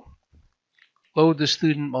 so load the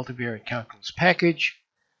student multivariate calculus package.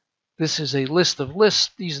 This is a list of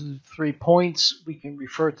lists. These are the 3 points. We can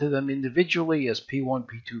refer to them individually as P1,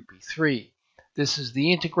 P2, P3. This is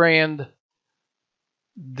the integrand.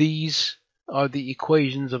 These are the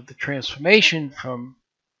equations of the transformation from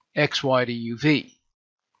xy to UV.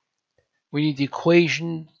 We need the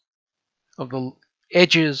equation of the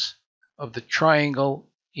edges of the triangle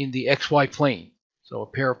in the xy plane. So a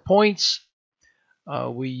pair of points.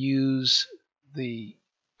 We use the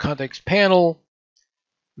context panel,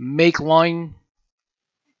 make line,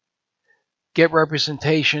 get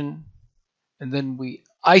representation, and then we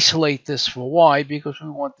isolate this for y because we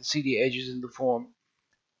want to see the edges in the form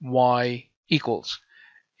y equals.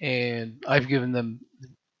 And I've given them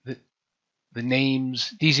the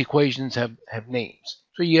names. These equations have names.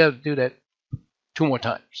 So you have to do that 2 more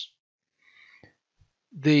times.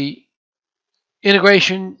 The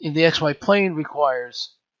integration in the xy plane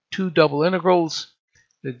requires 2 double integrals.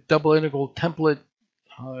 The double integral template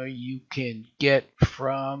you can get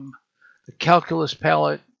from the calculus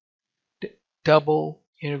palette. Double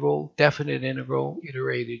integral, definite integral,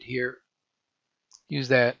 iterated here. Use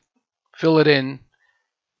that. Fill it in.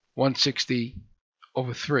 160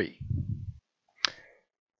 over 3.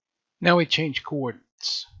 Now we change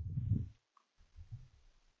coordinates.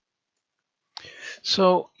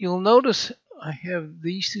 So you'll notice I have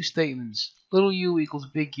these 2 statements. Little u equals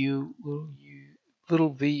big U,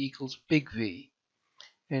 little v equals big V.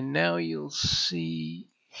 And now you'll see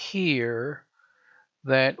here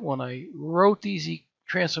that when I wrote these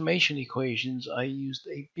transformation equations, I used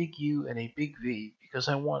a big U and a big V because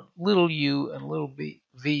I want little u and little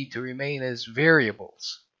v to remain as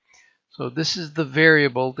variables. So this is the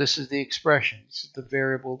variable, this is the expression. This is the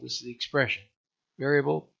variable, this is the expression.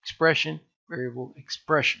 Variable, expression, variable,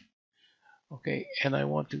 expression. Okay, and I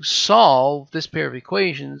want to solve this pair of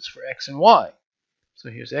equations for x and y. So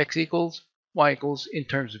here's x equals, y equals in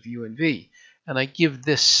terms of u and v. And I give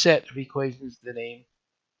this set of equations the name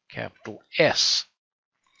capital S.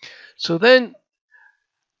 So then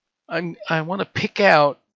I want to pick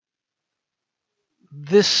out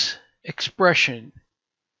this expression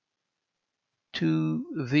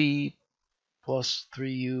 2v plus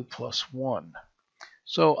 3u plus 1.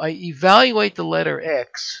 So I evaluate the letter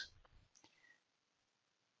x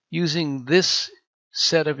using this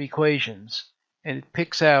set of equations, and it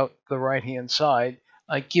picks out the right-hand side.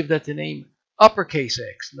 I give that the name uppercase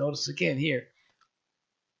x. Notice again here,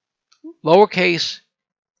 lowercase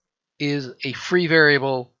is a free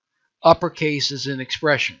variable, uppercase is an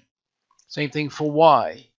expression. Same thing for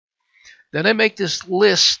y. Then I make this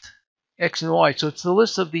list, x and y. So it's the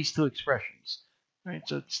list of these 2 expressions. Right?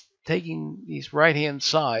 So it's taking these right-hand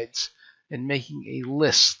sides and making a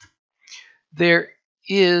list. There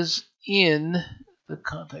is in the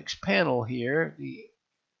context panel here the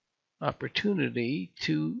opportunity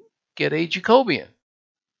to get a Jacobian.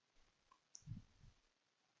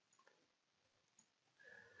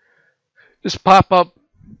 This pop-up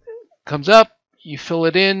comes up, you fill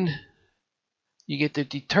it in, you get the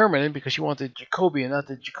determinant because you want the Jacobian, not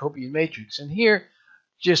the Jacobian matrix. And here,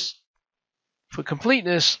 just for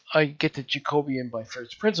completeness, I get the Jacobian by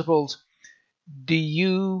first principles.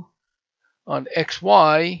 du on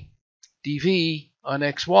xy, dv on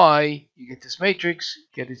xy, you get this matrix,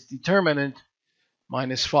 get its determinant,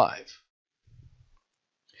 minus 5.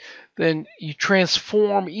 Then you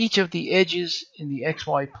transform each of the edges in the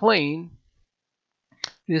xy plane.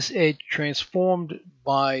 This edge transformed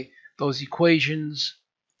by those equations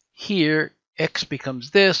here, x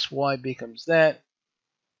becomes this, y becomes that.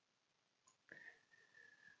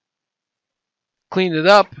 Clean it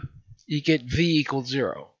up, you get v equals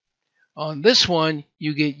 0. On this one,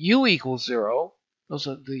 you get u equals 0. Those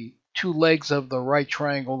are the two legs of the right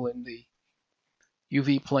triangle in the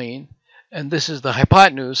UV plane. And this is the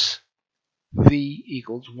hypotenuse, v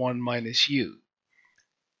equals 1 minus u.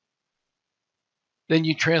 Then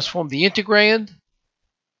you transform the integrand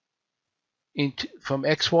from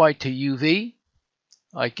xy to uv.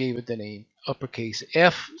 I gave it the name uppercase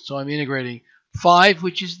f, so I'm integrating 5,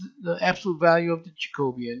 which is the absolute value of the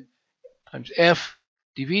Jacobian, times f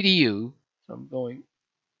dv du. So I'm going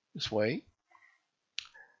this way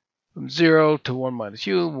from 0 to 1 minus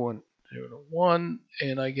u, 0 to 1,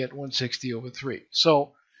 and I get 160 over 3.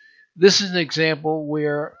 So this is an example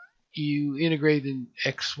where you integrate in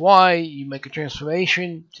xy, you make a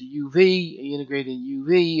transformation to uv, you integrate in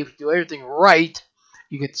uv. If you do everything right,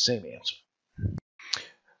 you get the same answer.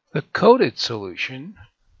 The coded solution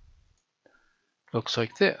looks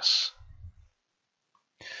like this.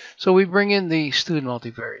 So we bring in the student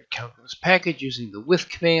multivariate calculus package using the with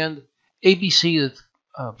command. ABC, the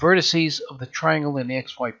vertices of the triangle in the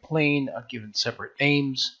xy plane are given separate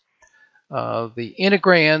names. The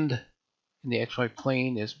integrand in the xy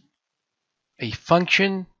plane is a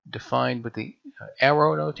function defined with the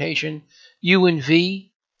arrow notation. U and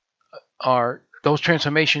V are, those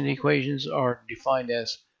transformation equations are defined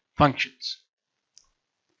as functions.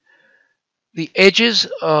 The edges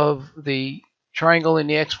of the triangle in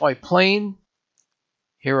the xy plane,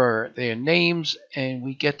 here are their names, and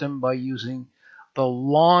we get them by using the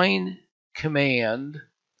line command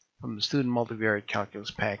from the student multivariate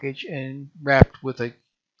calculus package and wrapped with a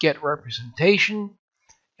get representation,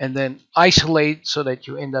 and then isolate so that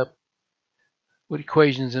you end up with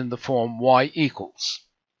equations in the form y equals.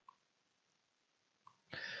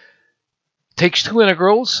 Takes two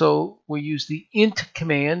integrals, so we use the int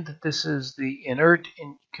command. This is the inert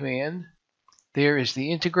command. There is the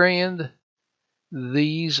integrand.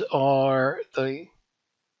 These are the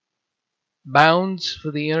bounds for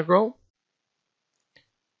the integral.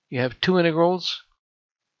 You have two integrals,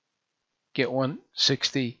 get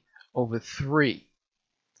 160 over 3.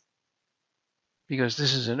 Because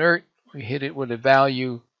this is inert, we hit it with a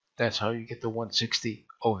value, that's how you get the 160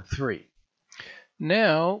 over 3.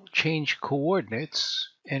 Now change coordinates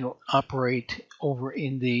and operate over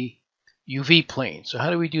in the UV plane. So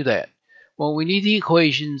how do we do that? Well, we need the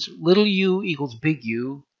equations little u equals big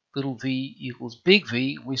U, little v equals big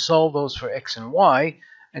V. We solve those for x and y,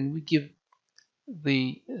 and we give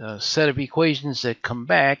the set of equations that come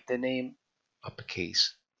back the name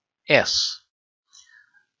uppercase S.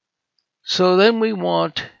 So then we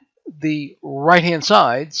want the right-hand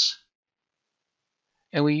sides,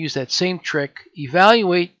 and we use that same trick,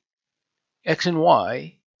 evaluate x and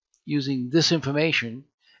y using this information,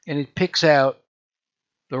 and it picks out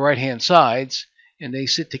the right-hand sides, and they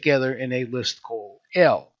sit together in a list called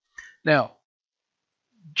L. Now,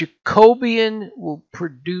 Jacobian will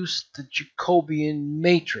produce the Jacobian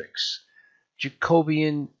matrix.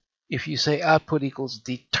 Jacobian, if you say output equals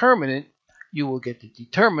determinant, you will get the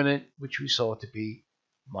determinant, which we saw to be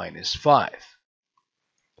minus 5.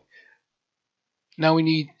 Now we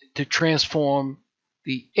need to transform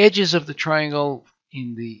the edges of the triangle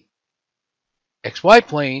in the xy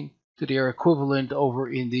plane to their equivalent over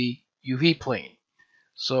in the UV plane.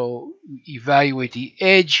 So evaluate the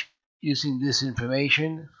edge using this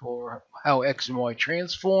information for how x and y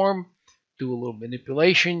transform. Do a little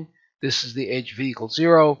manipulation. This is the edge v equals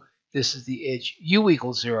 0. This is the edge u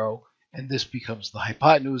equals 0. And this becomes the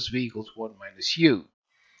hypotenuse v equals 1 minus u.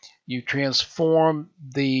 You transform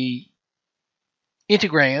the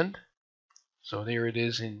integrand. So there it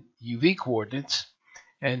is in UV coordinates.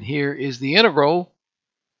 And here is the integral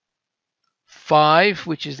 5,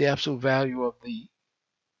 which is the absolute value of the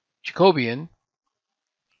Jacobian.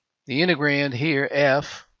 The integrand here,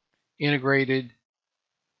 f, integrated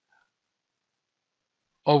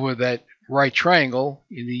over that right triangle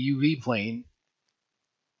in the UV plane.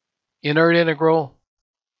 Inert integral,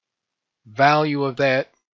 value of that,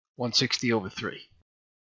 160 over 3.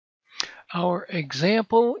 Our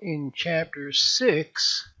example in chapter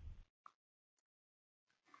 6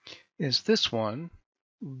 is this one,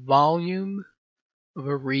 volume of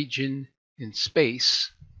a region in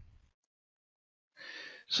space.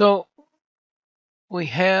 So we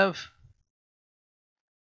have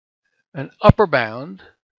an upper bound,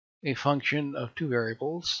 a function of two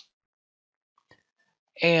variables,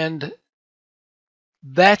 and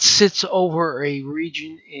that sits over a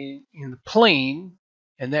region in the plane,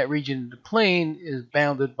 and that region in the plane is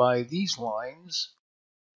bounded by these lines.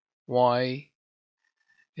 Y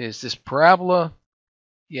is this parabola,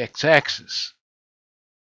 the x-axis.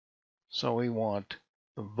 So we want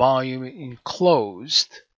the volume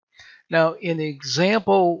enclosed. Now in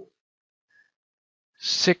example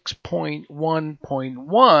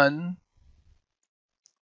 6.1.1,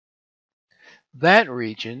 that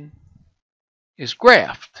region is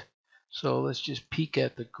graphed. So let's just peek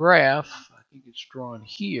at the graph. I think it's drawn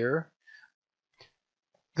here.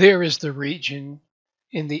 There is the region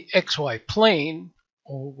in the xy plane,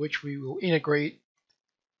 over which we will integrate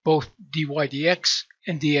both dy dx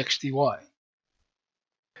and dx dy.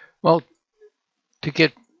 Well, to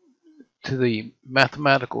get to the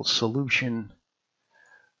mathematical solution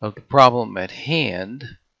of the problem at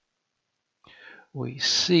hand, we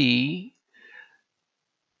see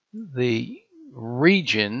the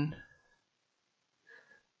region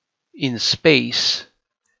in space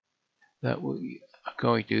that we are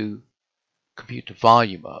going to compute the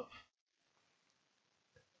volume of.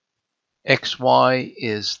 xy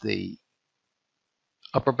is the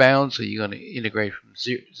upper bound, so you're going to integrate from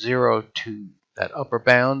 0 to that upper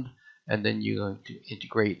bound, and then you're going to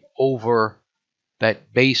integrate over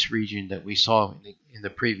that base region that we saw in the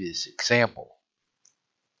previous example.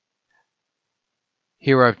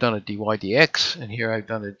 Here I've done a dy dx, and here I've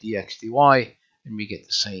done a dx dy, and we get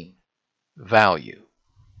the same value.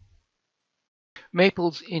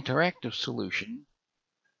 Maple's interactive solution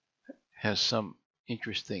has some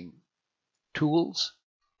interesting tools.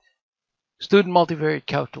 Student Multivariate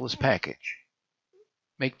Calculus package.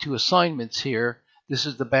 Make 2 assignments here. This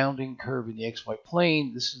is the bounding curve in the xy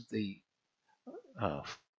plane. This is the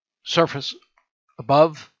surface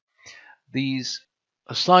above. These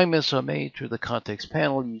assignments are made through the context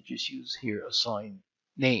panel. You just use here assign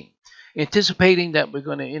name. Anticipating that we're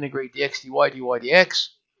going to integrate the x dy dx,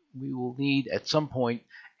 we will need at some point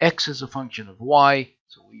x as a function of y.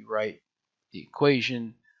 So we write the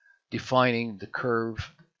equation defining the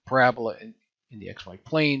curve parabola in the xy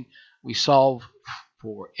plane. We solve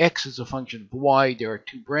for x as a function of y. There are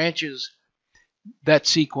 2 branches. That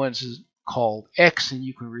sequence is called x, and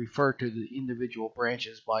you can refer to the individual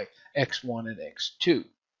branches by x1 and x2.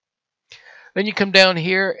 Then you come down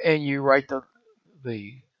here and you write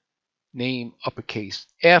the name uppercase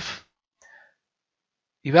F.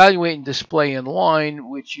 Evaluate and display in line,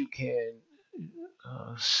 which you can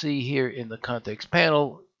see here in the context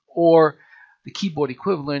panel, or the keyboard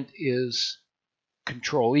equivalent is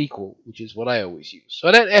control equal, which is what I always use.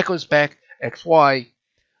 So that echoes back xy.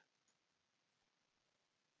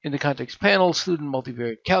 In the context panel, student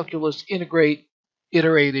multivariate calculus, integrate,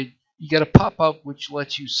 iterated. You get a pop-up which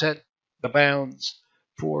lets you set the bounds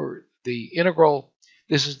for the integral.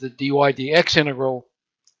 This is the dy dx integral.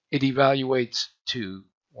 It evaluates to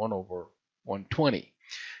 1 over 120.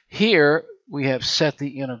 Here we have set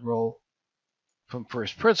the integral from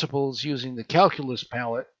first principles using the calculus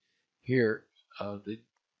palette. Here the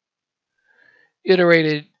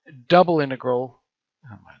iterated double integral.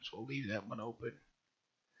 I might as well leave that one open.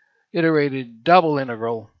 Iterated double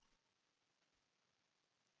integral.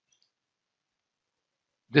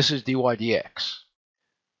 This is dy dx.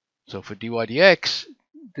 So for dy dx,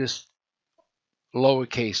 this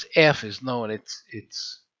lowercase f is known.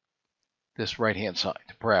 It's this right-hand side,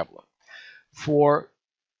 the parabola. For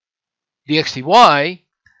dx dy,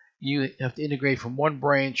 you have to integrate from one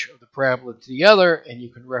branch of the parabola to the other, and you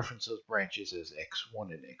can reference those branches as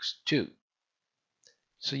x1 and x2.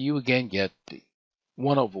 So you again get the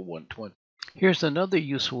 1 over 120. Here's another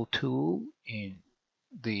useful tool in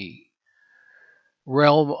the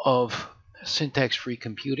realm of syntax-free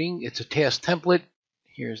computing. It's a task template.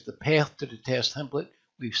 Here's the path to the task template.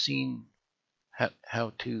 We've seen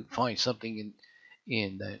how to find something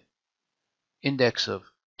in the index of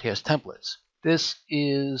task templates. This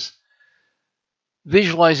is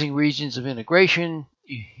visualizing regions of integration.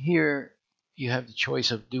 Here you have the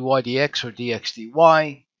choice of dy dx or dx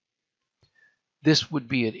dy. This would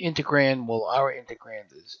be an integrand. Well, our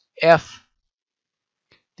integrand is f.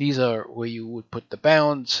 These are where you would put the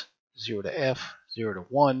bounds, 0 to f, 0 to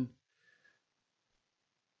 1.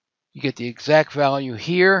 You get the exact value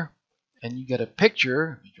here, and you get a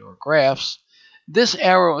picture, your graphs. This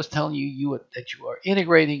arrow is telling you that you are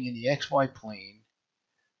integrating in the xy plane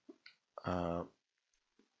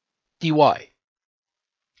dy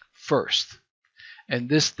first. And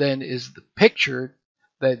this then is the picture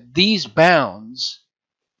that these bounds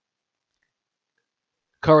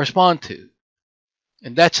correspond to.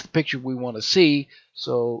 And that's the picture we want to see.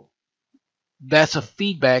 So That's a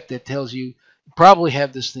feedback that tells you probably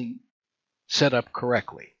have this thing set up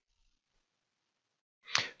correctly.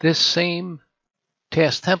 This same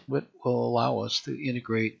task template will allow us to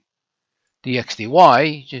integrate dx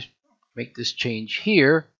dy. Just make this change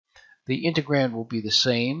here. The integrand will be the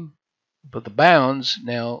same, but the bounds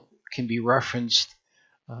now can be referenced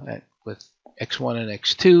with x1 and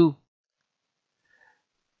x2.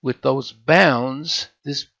 With those bounds,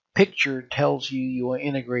 this picture tells you you are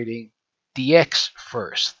integrating dx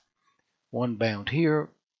first. One bound here,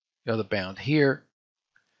 the other bound here,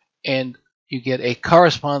 and you get a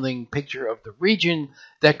corresponding picture of the region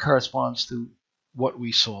that corresponds to what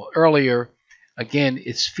we saw earlier. Again,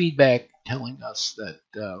 it's feedback telling us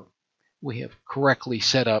that we have correctly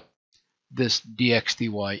set up this dx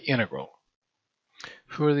dy integral.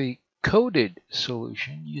 For the coded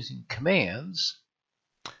solution using commands,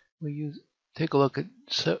 we take a look at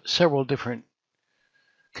several different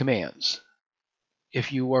commands.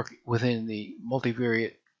 If you work within the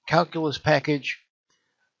Multivariate Calculus package,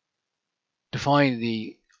 define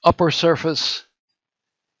the upper surface,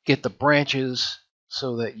 get the branches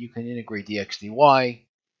so that you can integrate dx dy.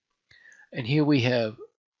 And here we have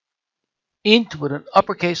int with an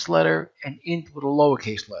uppercase letter and int with a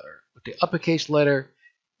lowercase letter. With the uppercase letter,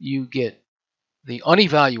 you get the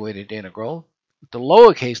unevaluated integral. With the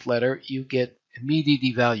lowercase letter, you get immediate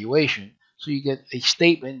evaluation. So you get a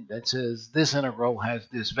statement that says this integral has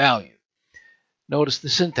this value. Notice the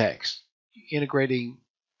syntax. Integrating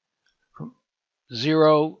from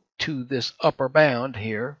 0 to this upper bound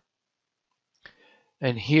here.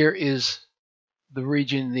 And here is the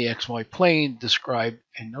region in the xy plane described.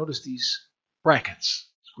 And notice these brackets,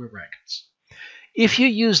 square brackets. If you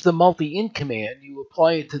use the multi-int command, you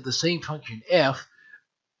apply it to the same function f.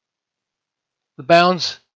 The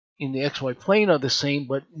bounds in the xy plane are the same,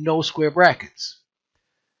 but no square brackets.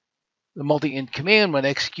 The multi-int command, when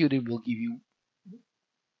executed, will give you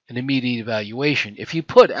an immediate evaluation. If you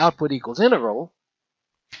put output equals integral,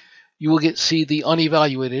 you will see the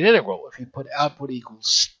unevaluated integral. If you put output equals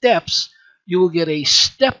steps, you will get a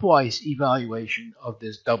stepwise evaluation of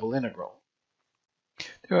this double integral.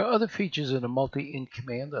 There are other features in a multi-int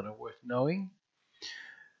command that are worth knowing.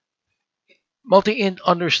 Multi-int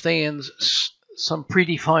understands some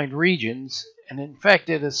predefined regions, and in fact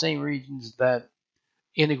they're the same regions that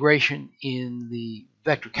integration in the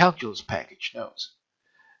vector calculus package knows.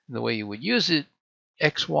 And the way you would use it,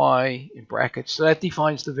 xy in brackets, so that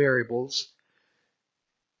defines the variables.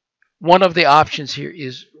 One of the options here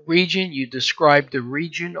is region. You describe the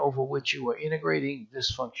region over which you are integrating this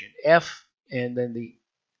function f, and then the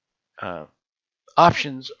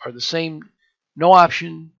options are the same. No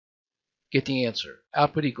option, get the answer.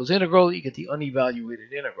 Output equals integral, you get the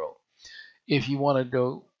unevaluated integral. If you want to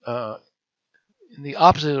go in the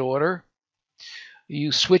opposite order,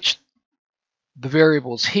 you switch the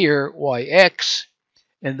variables here, yx,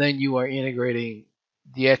 and then you are integrating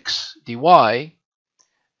dx dy.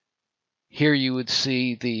 Here you would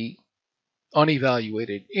see the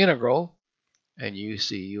unevaluated integral, and you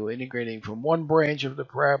see you integrating from one branch of the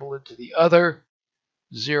parabola to the other,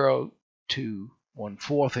 0 to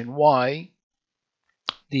 1/4 in y,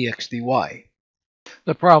 dx dy.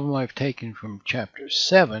 The problem I've taken from chapter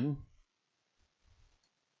 7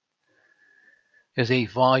 is a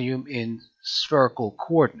volume in spherical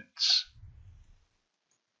coordinates.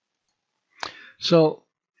 So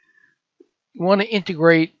we want to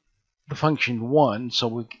integrate the function 1, so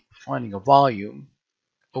we're finding a volume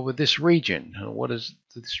over this region. What is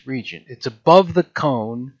this region? It's above the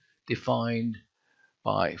cone defined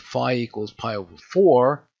by phi equals pi over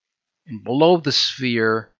 4, and below the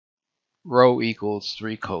sphere rho equals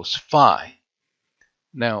 3 cos phi.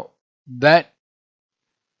 Now that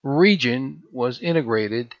region was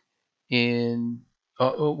integrated in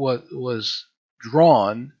was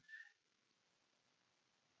drawn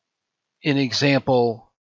in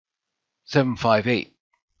example 758.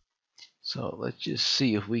 So let's just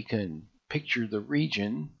see if we can picture the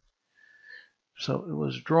region. So it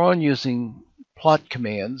was drawn using plot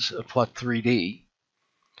commands, plot 3D.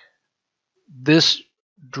 This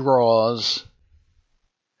draws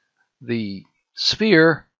the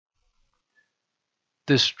sphere.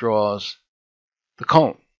 This draws the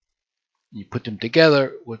cone. You put them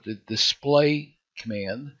together with the display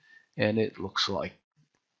command, and it looks like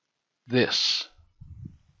this.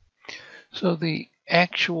 So the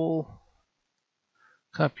actual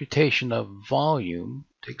computation of volume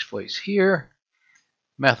takes place here.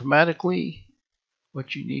 Mathematically,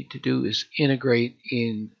 what you need to do is integrate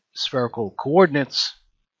in spherical coordinates.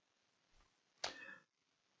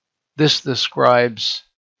 This describes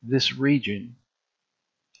this region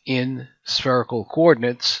in spherical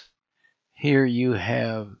coordinates. Here you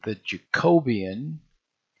have the Jacobian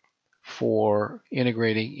for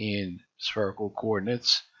integrating in spherical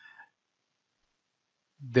coordinates.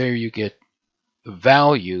 There you get the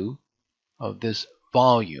value of this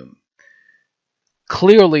volume.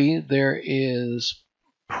 Clearly, there is,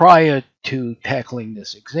 prior to tackling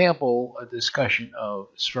this example, a discussion of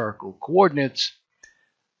spherical coordinates.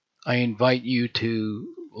 I invite you to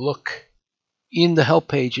look in the help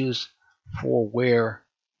pages for where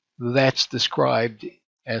that's described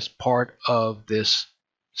as part of this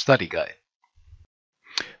study guide.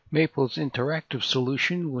 Maple's interactive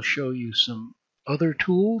solution will show you some other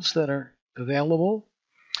tools that are available.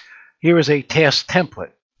 Here is a task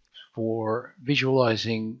template for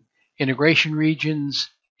visualizing integration regions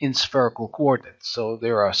in spherical coordinates. So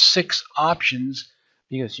there are 6 options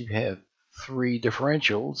because you have 3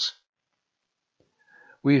 differentials.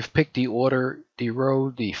 We've picked the order d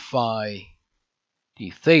rho, d phi, d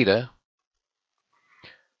theta.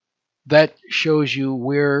 That shows you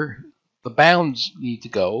where the bounds need to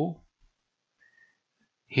go.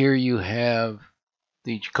 Here you have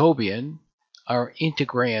the Jacobian. Our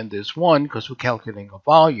integrand is 1 because we're calculating a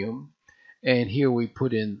volume. And here we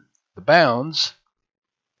put in the bounds.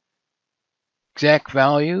 Exact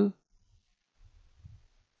value,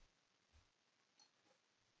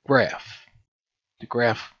 graph. The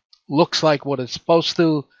graph looks like what it's supposed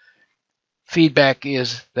to. Feedback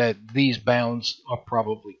is that these bounds are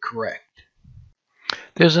probably correct.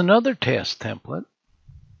 There's another task template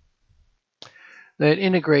that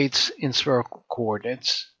integrates in spherical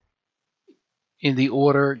coordinates in the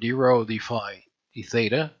order d rho, d phi, d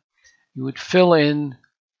theta. You would fill in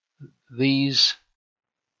these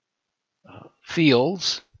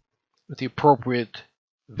fields with the appropriate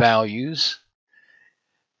values.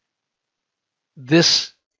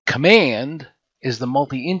 This command is the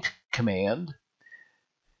multi-int command.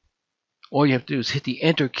 All you have to do is hit the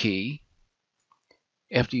enter key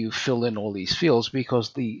after you fill in all these fields,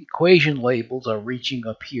 because the equation labels are reaching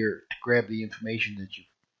up here to grab the information that you've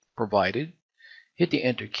provided. Hit the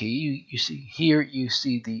enter key. You see here, you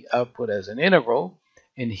see the output as an integral,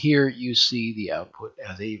 and here you see the output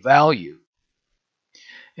as a value.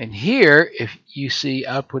 And here, if you see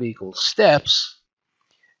output equals steps,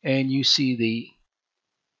 and you see the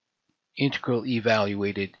integral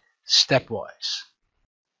evaluated stepwise.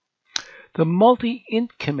 The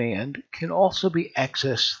multi-int command can also be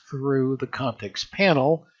accessed through the context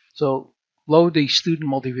panel. So load the student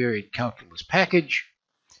multivariate calculus package,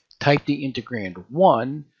 type the integrand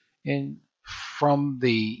 1, and from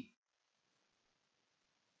the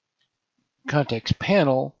context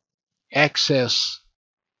panel, access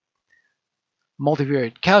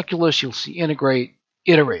multivariate calculus. You'll see integrate,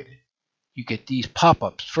 iterated. You get these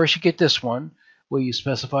pop-ups. First you get this one where you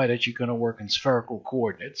specify that you're going to work in spherical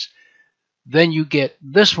coordinates. Then you get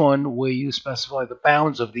this one where you specify the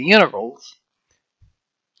bounds of the integrals.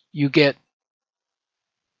 You get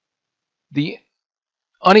the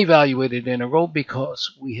unevaluated integral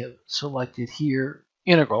because we have selected here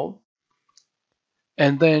integral.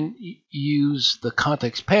 And then use the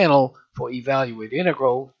context panel for evaluate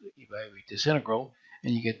integral, evaluate this integral,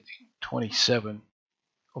 and you get 27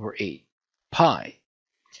 over 8 pi.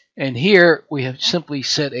 And here we have simply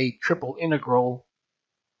set a triple integral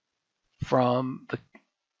from the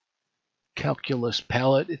calculus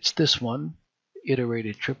palette. It's this one,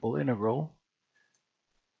 iterated triple integral.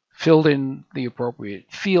 Filled in the appropriate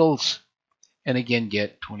fields, and again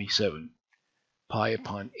get 27 pi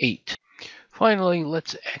upon 8. Finally,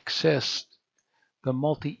 let's access the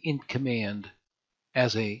multi-int command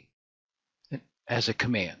as a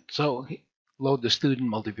command. So load the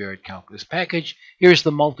student multivariate calculus package. Here's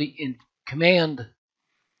the multi-int command.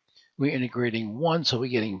 We're integrating 1, so we're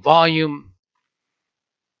getting volume.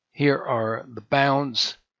 Here are the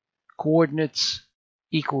bounds. Coordinates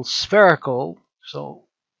equals spherical. So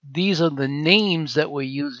these are the names that we're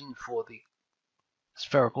using for the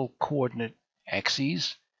spherical coordinate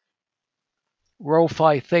axes. Rho,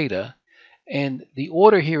 phi, theta. And the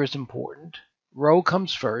order here is important. Rho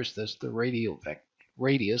comes first. That's the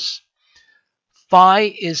radius. Phi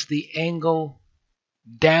is the angle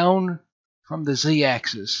down from the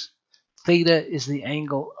z-axis. Theta is the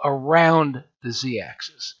angle around the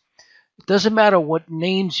z-axis. It doesn't matter what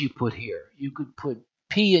names you put here. You could put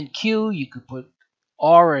P and Q. You could put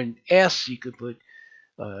R and S. You could put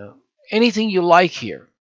anything you like here.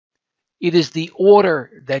 It is the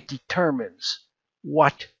order that determines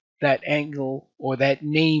what that angle or that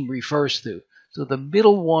name refers to. So the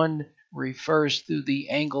middle one refers to the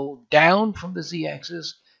angle down from the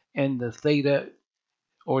z-axis, and the theta,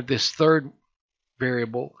 or this third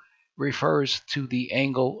variable refers to the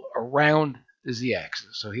angle around the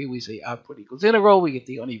z-axis. So here we say output equals integral, we get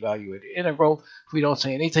the unevaluated integral. If we don't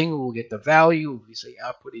say anything, we'll get the value. If we say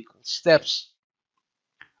output equals steps,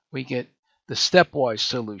 we get the stepwise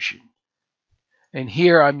solution. And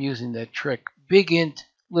here I'm using that trick, big int,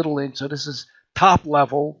 little int. So this is top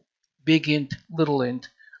level, big int, little int.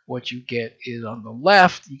 What you get is on the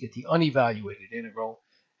left, you get the unevaluated integral.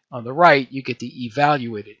 On the right, you get the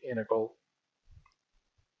evaluated integral.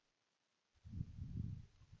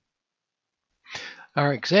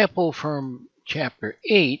 Our example from chapter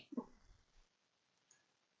 8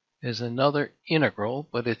 is another integral,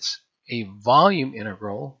 but it's a volume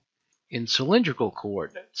integral in cylindrical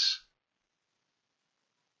coordinates.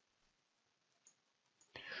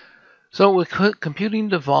 So we're computing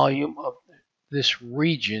the volume of this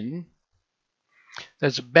region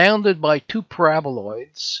that's bounded by two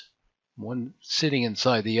paraboloids, one sitting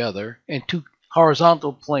inside the other, and two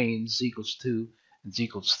horizontal planes, z equals 2 and z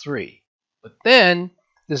equals 3. But then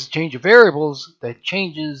there's a change of variables that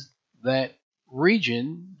changes that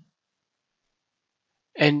region,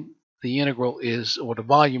 and the integral is, or the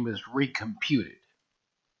volume is recomputed.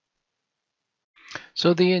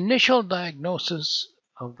 So the initial diagnosis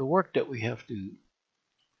of the work that we have to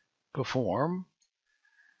perform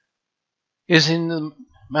is in the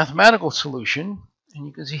mathematical solution, and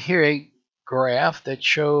you can see here a graph that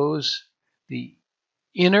shows the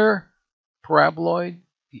inner paraboloid,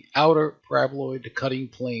 the outer paraboloid, the cutting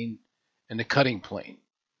plane, and the cutting plane.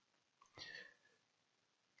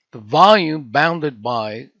 The volume bounded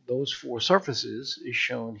by those four surfaces is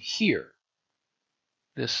shown here.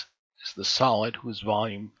 This is the solid whose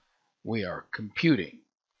volume we are computing.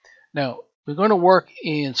 Now, we're going to work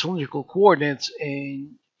in cylindrical coordinates,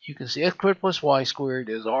 and you can see x squared plus y squared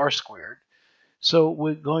is r squared. So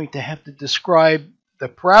we're going to have to describe the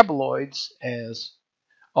paraboloids as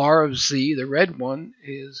r of z. The red one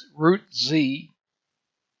is root z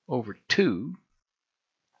over 2,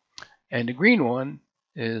 and the green one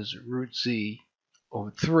is root z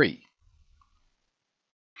over 3.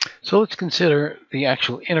 So let's consider the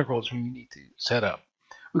actual integrals we need to set up.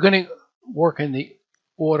 We're going to work in the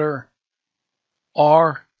order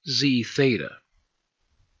r z theta.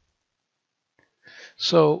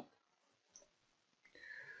 So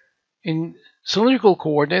in cylindrical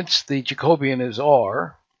coordinates, the Jacobian is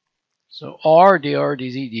r. So r dr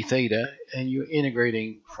dz d theta, and you're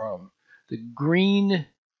integrating from the green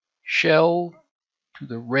shell to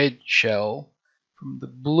the red shell, from the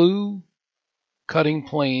blue cutting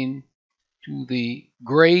plane to the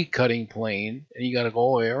gray cutting plane, and you got to go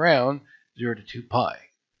all the way around 0 to 2 pi.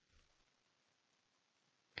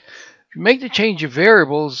 If you make the change of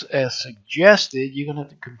variables as suggested, you're going to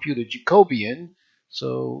have to compute a Jacobian.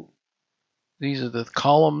 So these are the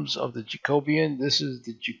columns of the Jacobian. This is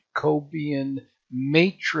the Jacobian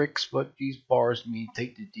matrix, but these bars mean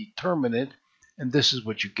take the determinant, and this is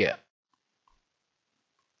what you get.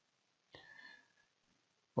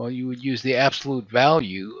 Well, you would use the absolute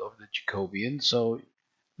value of the Jacobian. So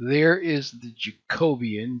there is the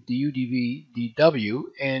Jacobian, du dv dw,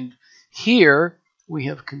 and here we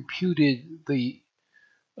have computed the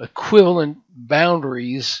equivalent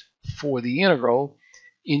boundaries for the integral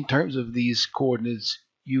in terms of these coordinates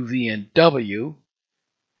u, v, and w.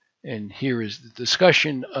 And here is the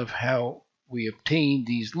discussion of how we obtain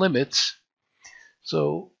these limits.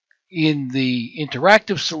 So in the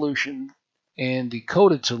interactive solution and the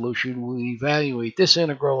coded solution, we evaluate this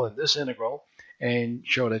integral and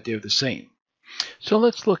show that they're the same. So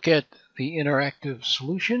let's look at the interactive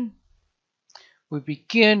solution. We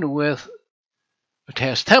begin with a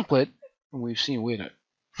task template, and we've seen where to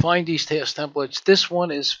find these task templates. This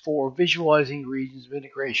one is for visualizing regions of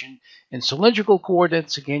integration. In cylindrical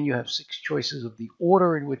coordinates, again, you have 6 choices of the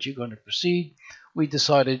order in which you're going to proceed. We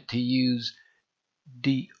decided to use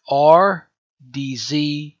dr,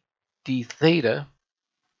 dz, d theta.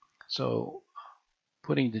 So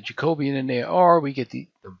putting the Jacobian in there, r, we get the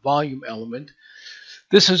volume element.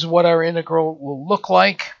 This is what our integral will look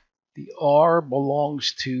like. The r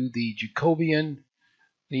belongs to the Jacobian.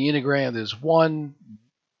 The integrand is 1.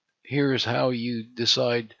 Here's how you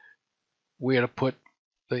decide where to put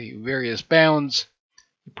the various bounds.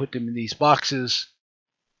 You put them in these boxes.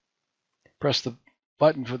 Press the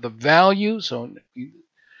button for the value. So you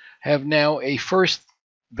have now a first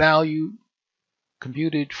value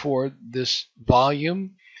computed for this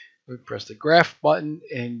volume. We press the graph button,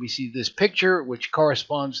 and we see this picture, which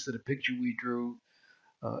corresponds to the picture we drew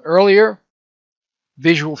earlier.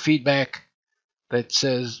 Visual feedback that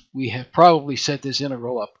says we have probably set this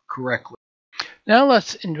integral up correctly. Now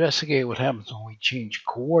let's investigate what happens when we change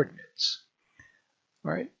coordinates.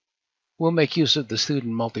 All right. We'll make use of the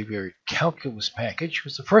student multivariate calculus package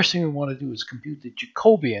because the first thing we want to do is compute the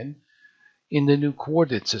Jacobian in the new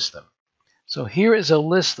coordinate system. So here is a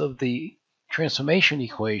list of the transformation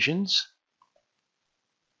equations.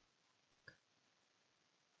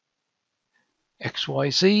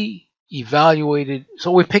 XYZ evaluated.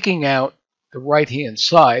 So we're picking out the right-hand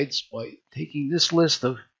sides by taking this list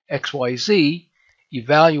of XYZ,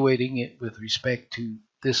 evaluating it with respect to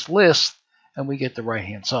this list, and we get the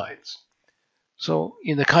right-hand sides. So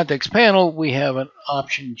in the context panel, we have an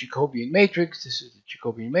option Jacobian matrix. This is the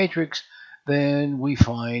Jacobian matrix. Then we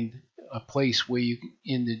find a place where you can,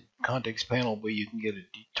 in the context panel, where you can get a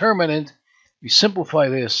determinant. We simplify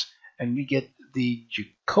this, and we get the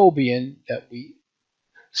Jacobian that we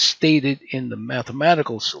stated in the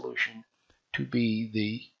mathematical solution to be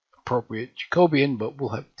the appropriate Jacobian, but we'll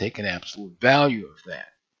have to take an absolute value of that.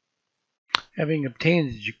 Having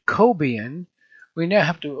obtained the Jacobian, we now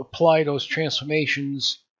have to apply those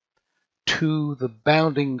transformations to the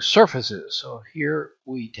bounding surfaces. So here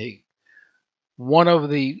we take one of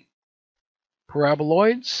the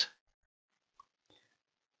paraboloids.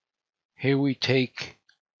 Here we take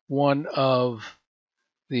one of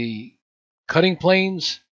the cutting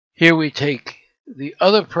planes. Here we take the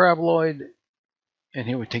other paraboloid, and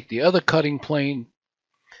here we take the other cutting plane.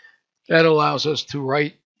 That allows us to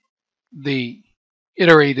write the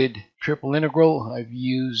iterated triple integral. I've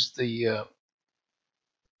used the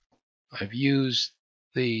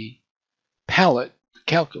palette, the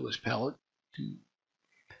calculus palette, to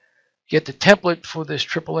get the template for this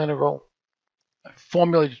triple integral. I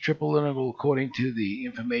formulate the triple integral according to the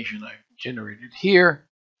information I've generated here,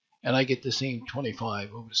 and I get the same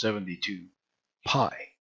 25 over 72 pi.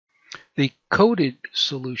 The coded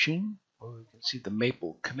solution, where we can see the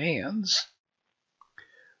Maple commands,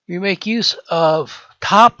 we make use of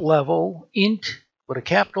top level int with a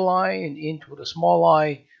capital I and int with a small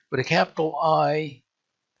I. With a capital I,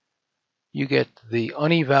 you get the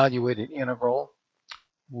unevaluated integral.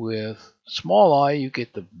 With small I, you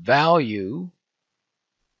get the value.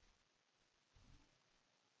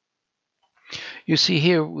 You see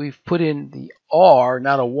here we've put in the r,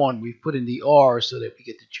 not a 1. We've put in the r so that we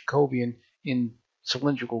get the Jacobian in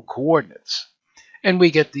cylindrical coordinates. And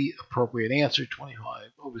we get the appropriate answer,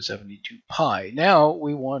 25 over 72 pi. Now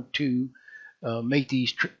we want to make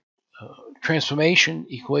these transformation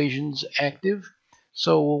equations active.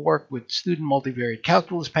 So we'll work with student multivariate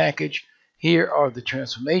calculus package. Here are the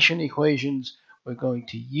transformation equations. We're going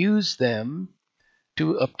to use them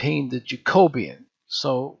to obtain the Jacobian.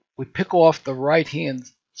 So we pick off the right-hand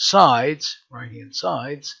sides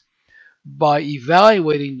by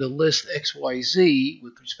evaluating the list XYZ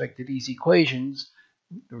with respect to these equations.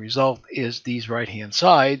 The result is these right-hand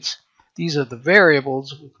sides. These are the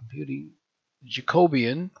variables we're computing the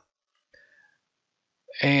Jacobian,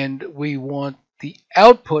 and we want the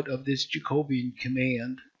output of this Jacobian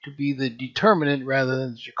command to be the determinant rather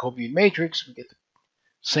than the Jacobian matrix. We get the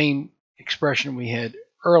same expression we had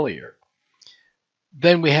earlier.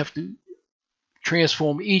 Then we have to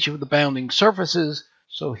transform each of the bounding surfaces.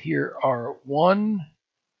 So here are 1,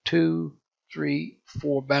 2, 3,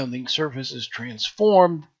 4 bounding surfaces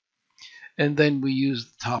transformed. And then we use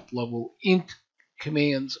the top level int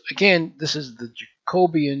commands. Again, this is the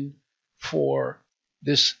Jacobian for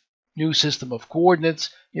this new system of coordinates.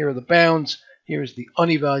 Here are the bounds. Here's the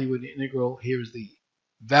unevaluated integral. Here's the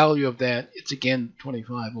value of that. It's again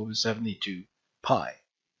 25 over 72 pi.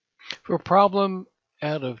 For a problem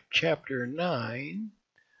out of chapter 9,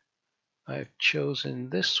 I've chosen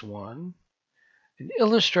this one, an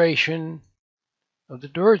illustration of the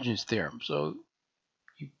divergence theorem. So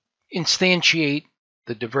you instantiate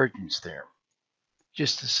the divergence theorem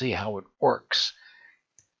just to see how it works.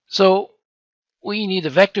 So we need a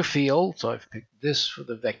vector field. So I've picked this for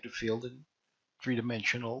the vector field, in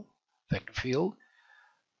three-dimensional vector field.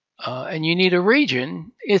 And you need a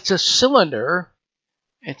region. It's a cylinder.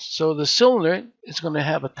 And so the cylinder is going to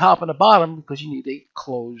have a top and a bottom because you need a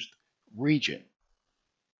closed region.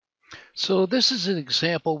 So this is an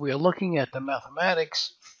example. We are looking at the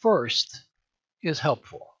mathematics first is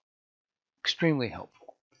helpful, extremely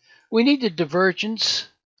helpful. We need the divergence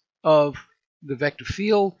of the vector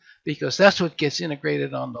field because that's what gets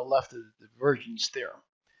integrated on the left of the divergence theorem.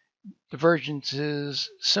 Divergence is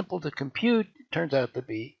simple to compute. It turns out to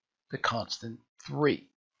be the constant 3.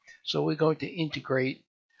 So we're going to integrate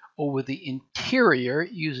over the interior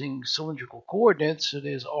using cylindrical coordinates. So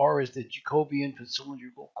there's r is the Jacobian for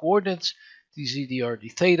cylindrical coordinates, dz dr d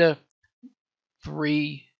theta,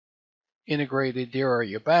 3 integrated, there are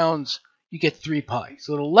your bounds. You get 3 pi.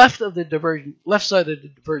 So the left side of the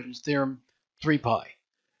divergence theorem 3 pi.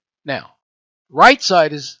 Now, right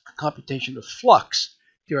side is a computation of flux.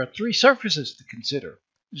 There are 3 surfaces to consider.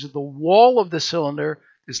 There's the wall of the cylinder,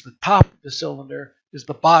 there's the top of the cylinder, there's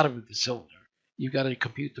the bottom of the cylinder. You've got to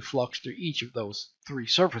compute the flux through each of those 3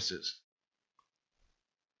 surfaces.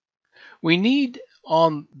 We need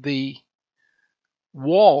on the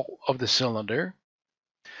wall of the cylinder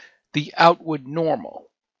the outward normal.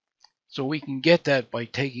 So we can get that by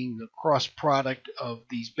taking the cross product of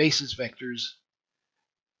these basis vectors.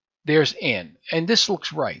 There's n, and this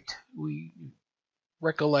looks right. We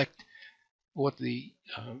recollect what the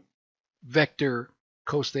vector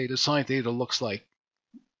cos theta sine theta looks like.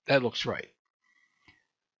 That looks right.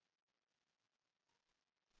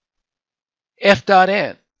 F dot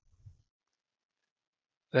n.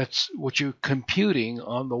 That's what you're computing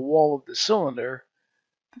on the wall of the cylinder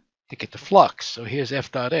to get the flux. So here's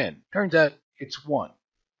F dot n. Turns out it's 1.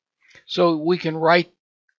 So we can write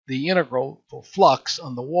the integral for flux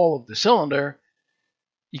on the wall of the cylinder.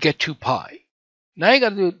 You get 2 pi. Now you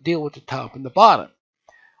got to deal with the top and the bottom.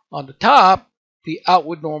 On the top, the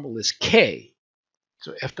outward normal is k.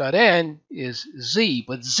 So F dot n is z,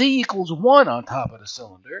 but z equals 1 on top of the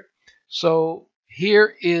cylinder. So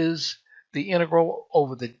here is the integral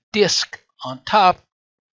over the disk on top,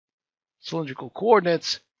 cylindrical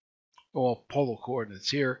coordinates, or polar coordinates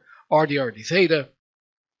here, r d theta.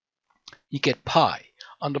 You get pi.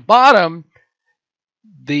 On the bottom,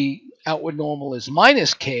 the outward normal is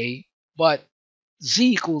minus k, but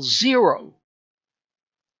z equals 0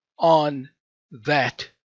 on that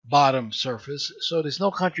bottom surface, so there's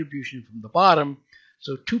no contribution from the bottom.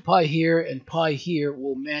 So 2 pi here and pi here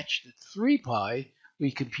will match the 3 pi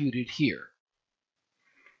we computed here.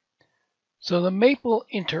 So the Maple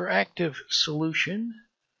interactive solution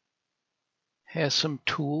has some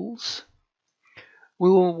tools. We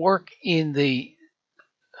will work in the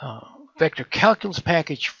vector calculus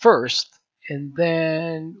package first, and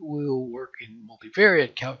then we'll work in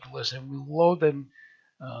multivariate calculus, and we'll load them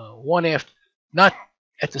one after, not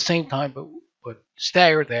at the same time, but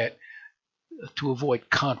stagger that to avoid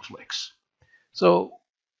conflicts. So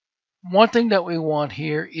one thing that we want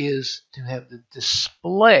here is to have the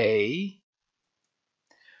display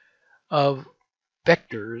of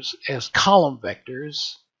vectors as column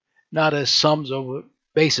vectors, not as sums over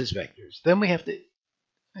basis vectors. Then we have to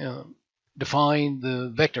define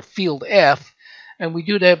the vector field F, and we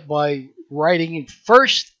do that by writing it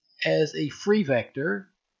first as a free vector,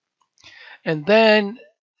 and then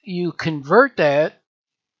you convert that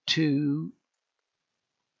to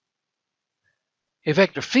a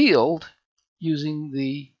vector field using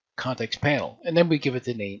the context panel, and then we give it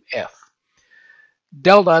the name F.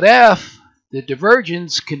 Del dot F, the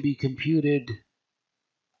divergence, can be computed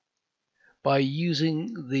by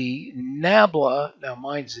using the nabla. Now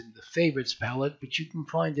mine's in the favorites palette, but you can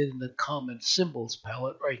find it in the common symbols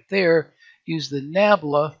palette right there. Use the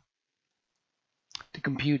nabla to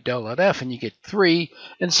compute del dot F, and you get 3.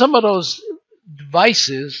 And some of those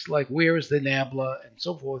devices, like where is the nabla and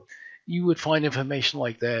so forth, you would find information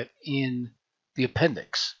like that in the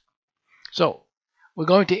appendix. So we're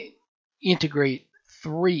going to integrate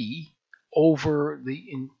 3 over the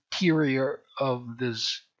interior of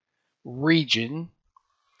this region.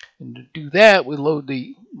 And to do that, we load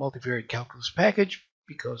the multivariate calculus package,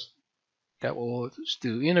 because that will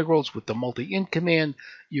do integrals with the multi-int command.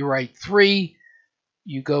 You write 3,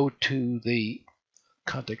 you go to the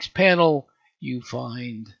context panel, you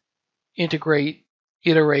find integrate,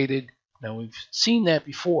 iterated. Now we've seen that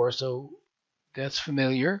before, so that's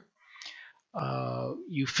familiar.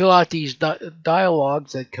 You fill out these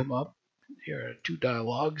dialogues that come up. Here are 2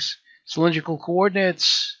 dialogues. Cylindrical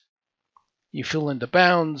coordinates, you fill in the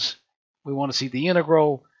bounds. We want to see the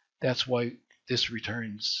integral. That's why this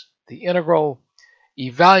returns the integral.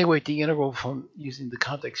 Evaluate the integral from using the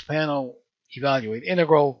context panel. Evaluate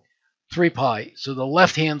integral, 3 pi. So the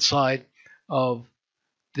left-hand side of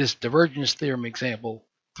this divergence theorem example,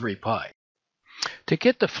 3 pi. To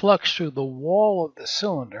get the flux through the wall of the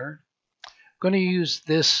cylinder, I'm going to use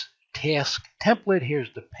this task template.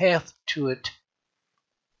 Here's the path to it.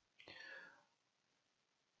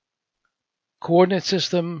 Coordinate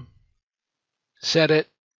system, set it.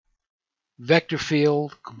 Vector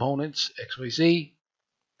field, components, x, y, z.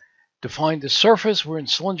 Define the surface. We're in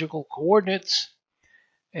cylindrical coordinates.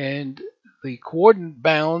 And the coordinate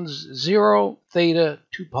bounds 0, theta,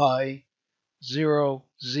 2 pi, 0,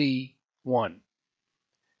 z, 1.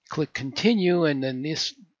 Click continue, and then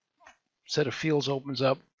this set of fields opens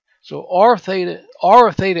up. So r of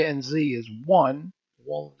theta and z is 1,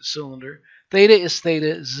 wall of the cylinder. Theta is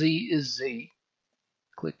theta, z is z.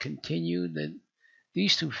 Click continue, then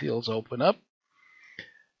these 2 fields open up.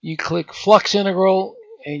 You click flux integral,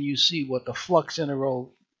 and you see what the flux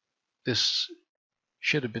integral, this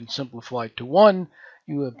should have been simplified to 1.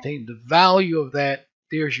 You obtain the value of that.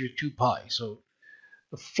 There's your 2 pi. So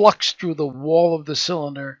the flux through the wall of the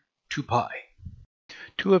cylinder, 2 pi.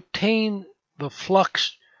 To obtain the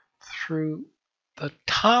flux through the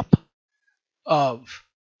top of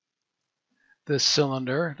the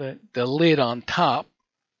cylinder, the lid on top,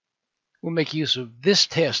 we'll make use of this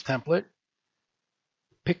test template.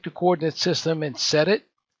 Pick the coordinate system and set it,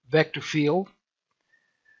 vector field.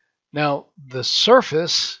 Now the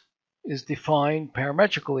surface is defined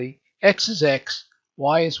parametrically. X is x,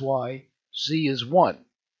 y is y, z is 1.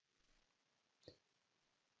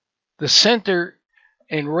 The center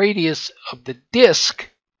and radius of the disk,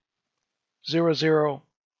 0, 0,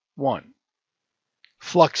 1.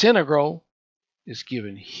 Flux integral is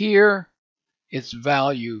given here. Its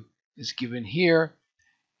value is given here.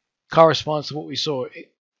 Corresponds to what we saw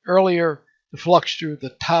earlier. The flux through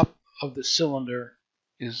the top of the cylinder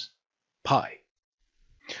is pi.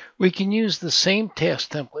 We can use the same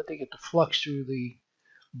test template to get the flux through the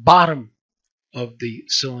bottom of the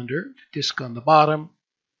cylinder, disk on the bottom,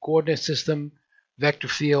 coordinate system, vector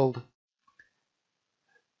field,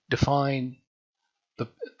 define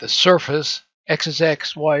the surface, x is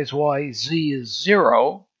x, y is y, z is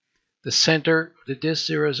 0, the center of the disk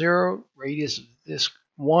 0, 0, radius of the disk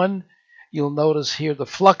 1. You'll notice here the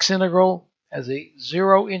flux integral has a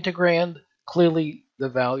 0 integrand. Clearly the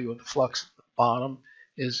value of the flux at the bottom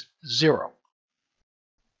is 0.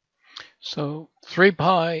 So 3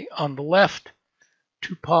 pi on the left,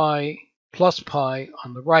 2 pi plus pi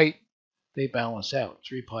on the right, they balance out.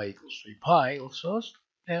 3 pi equals 3 pi. So let's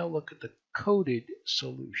now look at the coded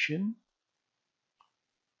solution.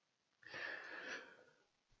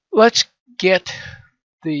 Let's get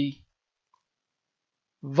the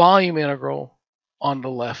volume integral on the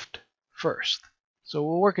left first. So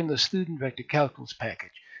we'll work in the student vector calculus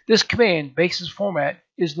package. This command, basis format,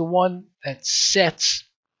 is the one that sets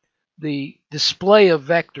the display of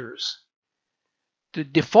vectors. The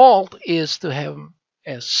default is to have them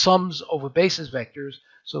as sums over basis vectors,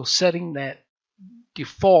 so setting that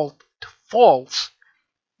default to false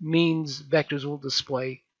means vectors will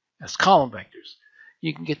display as column vectors.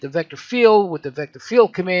 You can get the vector field with the vector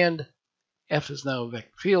field command. F is now a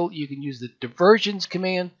vector field. You can use the divergence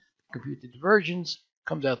command, compute the divergence,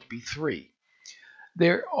 comes out to be 3.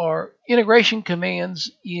 There are integration commands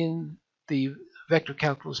in the vector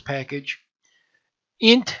calculus package.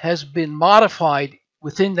 Int has been modified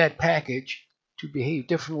within that package to behave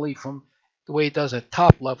differently from the way it does at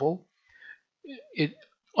top level. It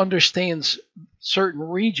understands certain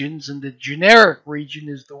regions, and the generic region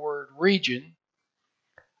is the word region.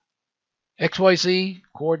 XYZ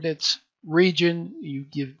coordinates region, you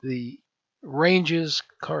give the ranges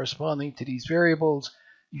corresponding to these variables.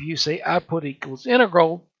 If you say output equals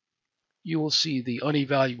integral, you will see the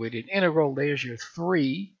unevaluated integral. There's your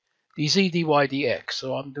 3, dz, dy, dx.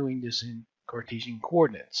 So I'm doing this in Cartesian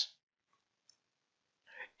coordinates.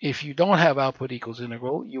 If you don't have output equals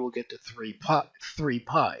integral, you will get to 3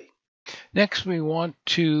 pi. Next, we want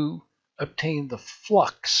to obtain the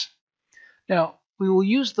flux. Now, we will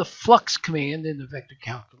use the flux command in the vector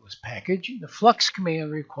calculus package. The flux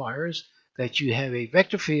command requires that you have a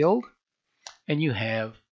vector field and you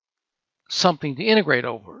have something to integrate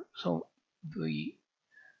over. So the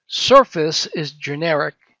surface is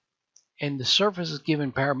generic, and the surface is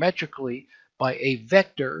given parametrically by a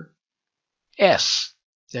vector S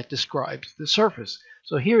that describes the surface.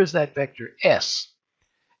 So here is that vector S.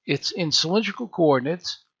 It's in cylindrical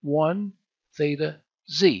coordinates 1, theta,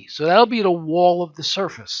 z. So that'll be the wall of the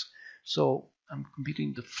surface. So I'm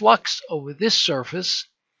computing the flux over this surface,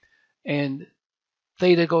 and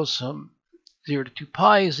theta goes from 0 to 2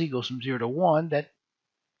 pi, z goes from 0 to 1. That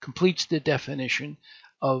completes the definition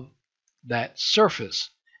of that surface.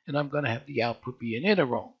 And I'm going to have the output be an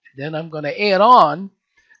integral. Then I'm going to add on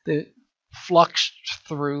the flux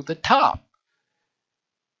through the top.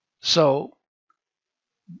 So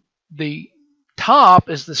the top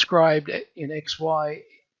is described in x, y,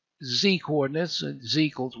 z coordinates, and z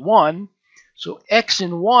equals 1. So x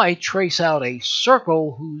and y trace out a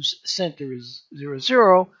circle whose center is 0,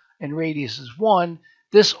 0, and radius is 1.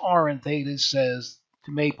 This r and theta says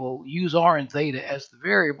to Maple, use r and theta as the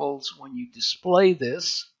variables when you display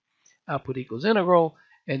this. Output equals integral.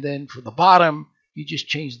 And then for the bottom, you just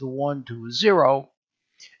change the 1 to a 0,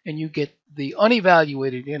 and you get the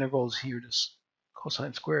unevaluated integrals here. This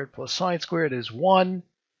cosine squared plus sine squared is 1,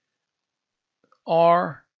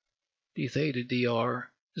 r d theta dr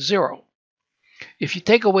 0. If you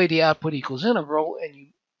take away the output equals integral and you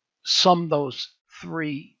sum those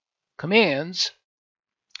 3 commands,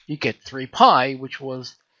 you get 3 pi, which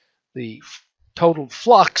was the total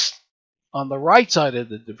flux on the right side of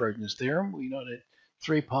the divergence theorem. We know that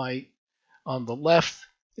 3 pi on the left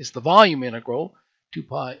is the volume integral.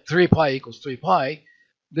 3 pi equals 3 pi.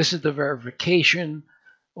 This is the verification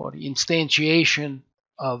or the instantiation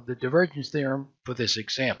of the divergence theorem for this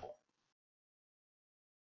example.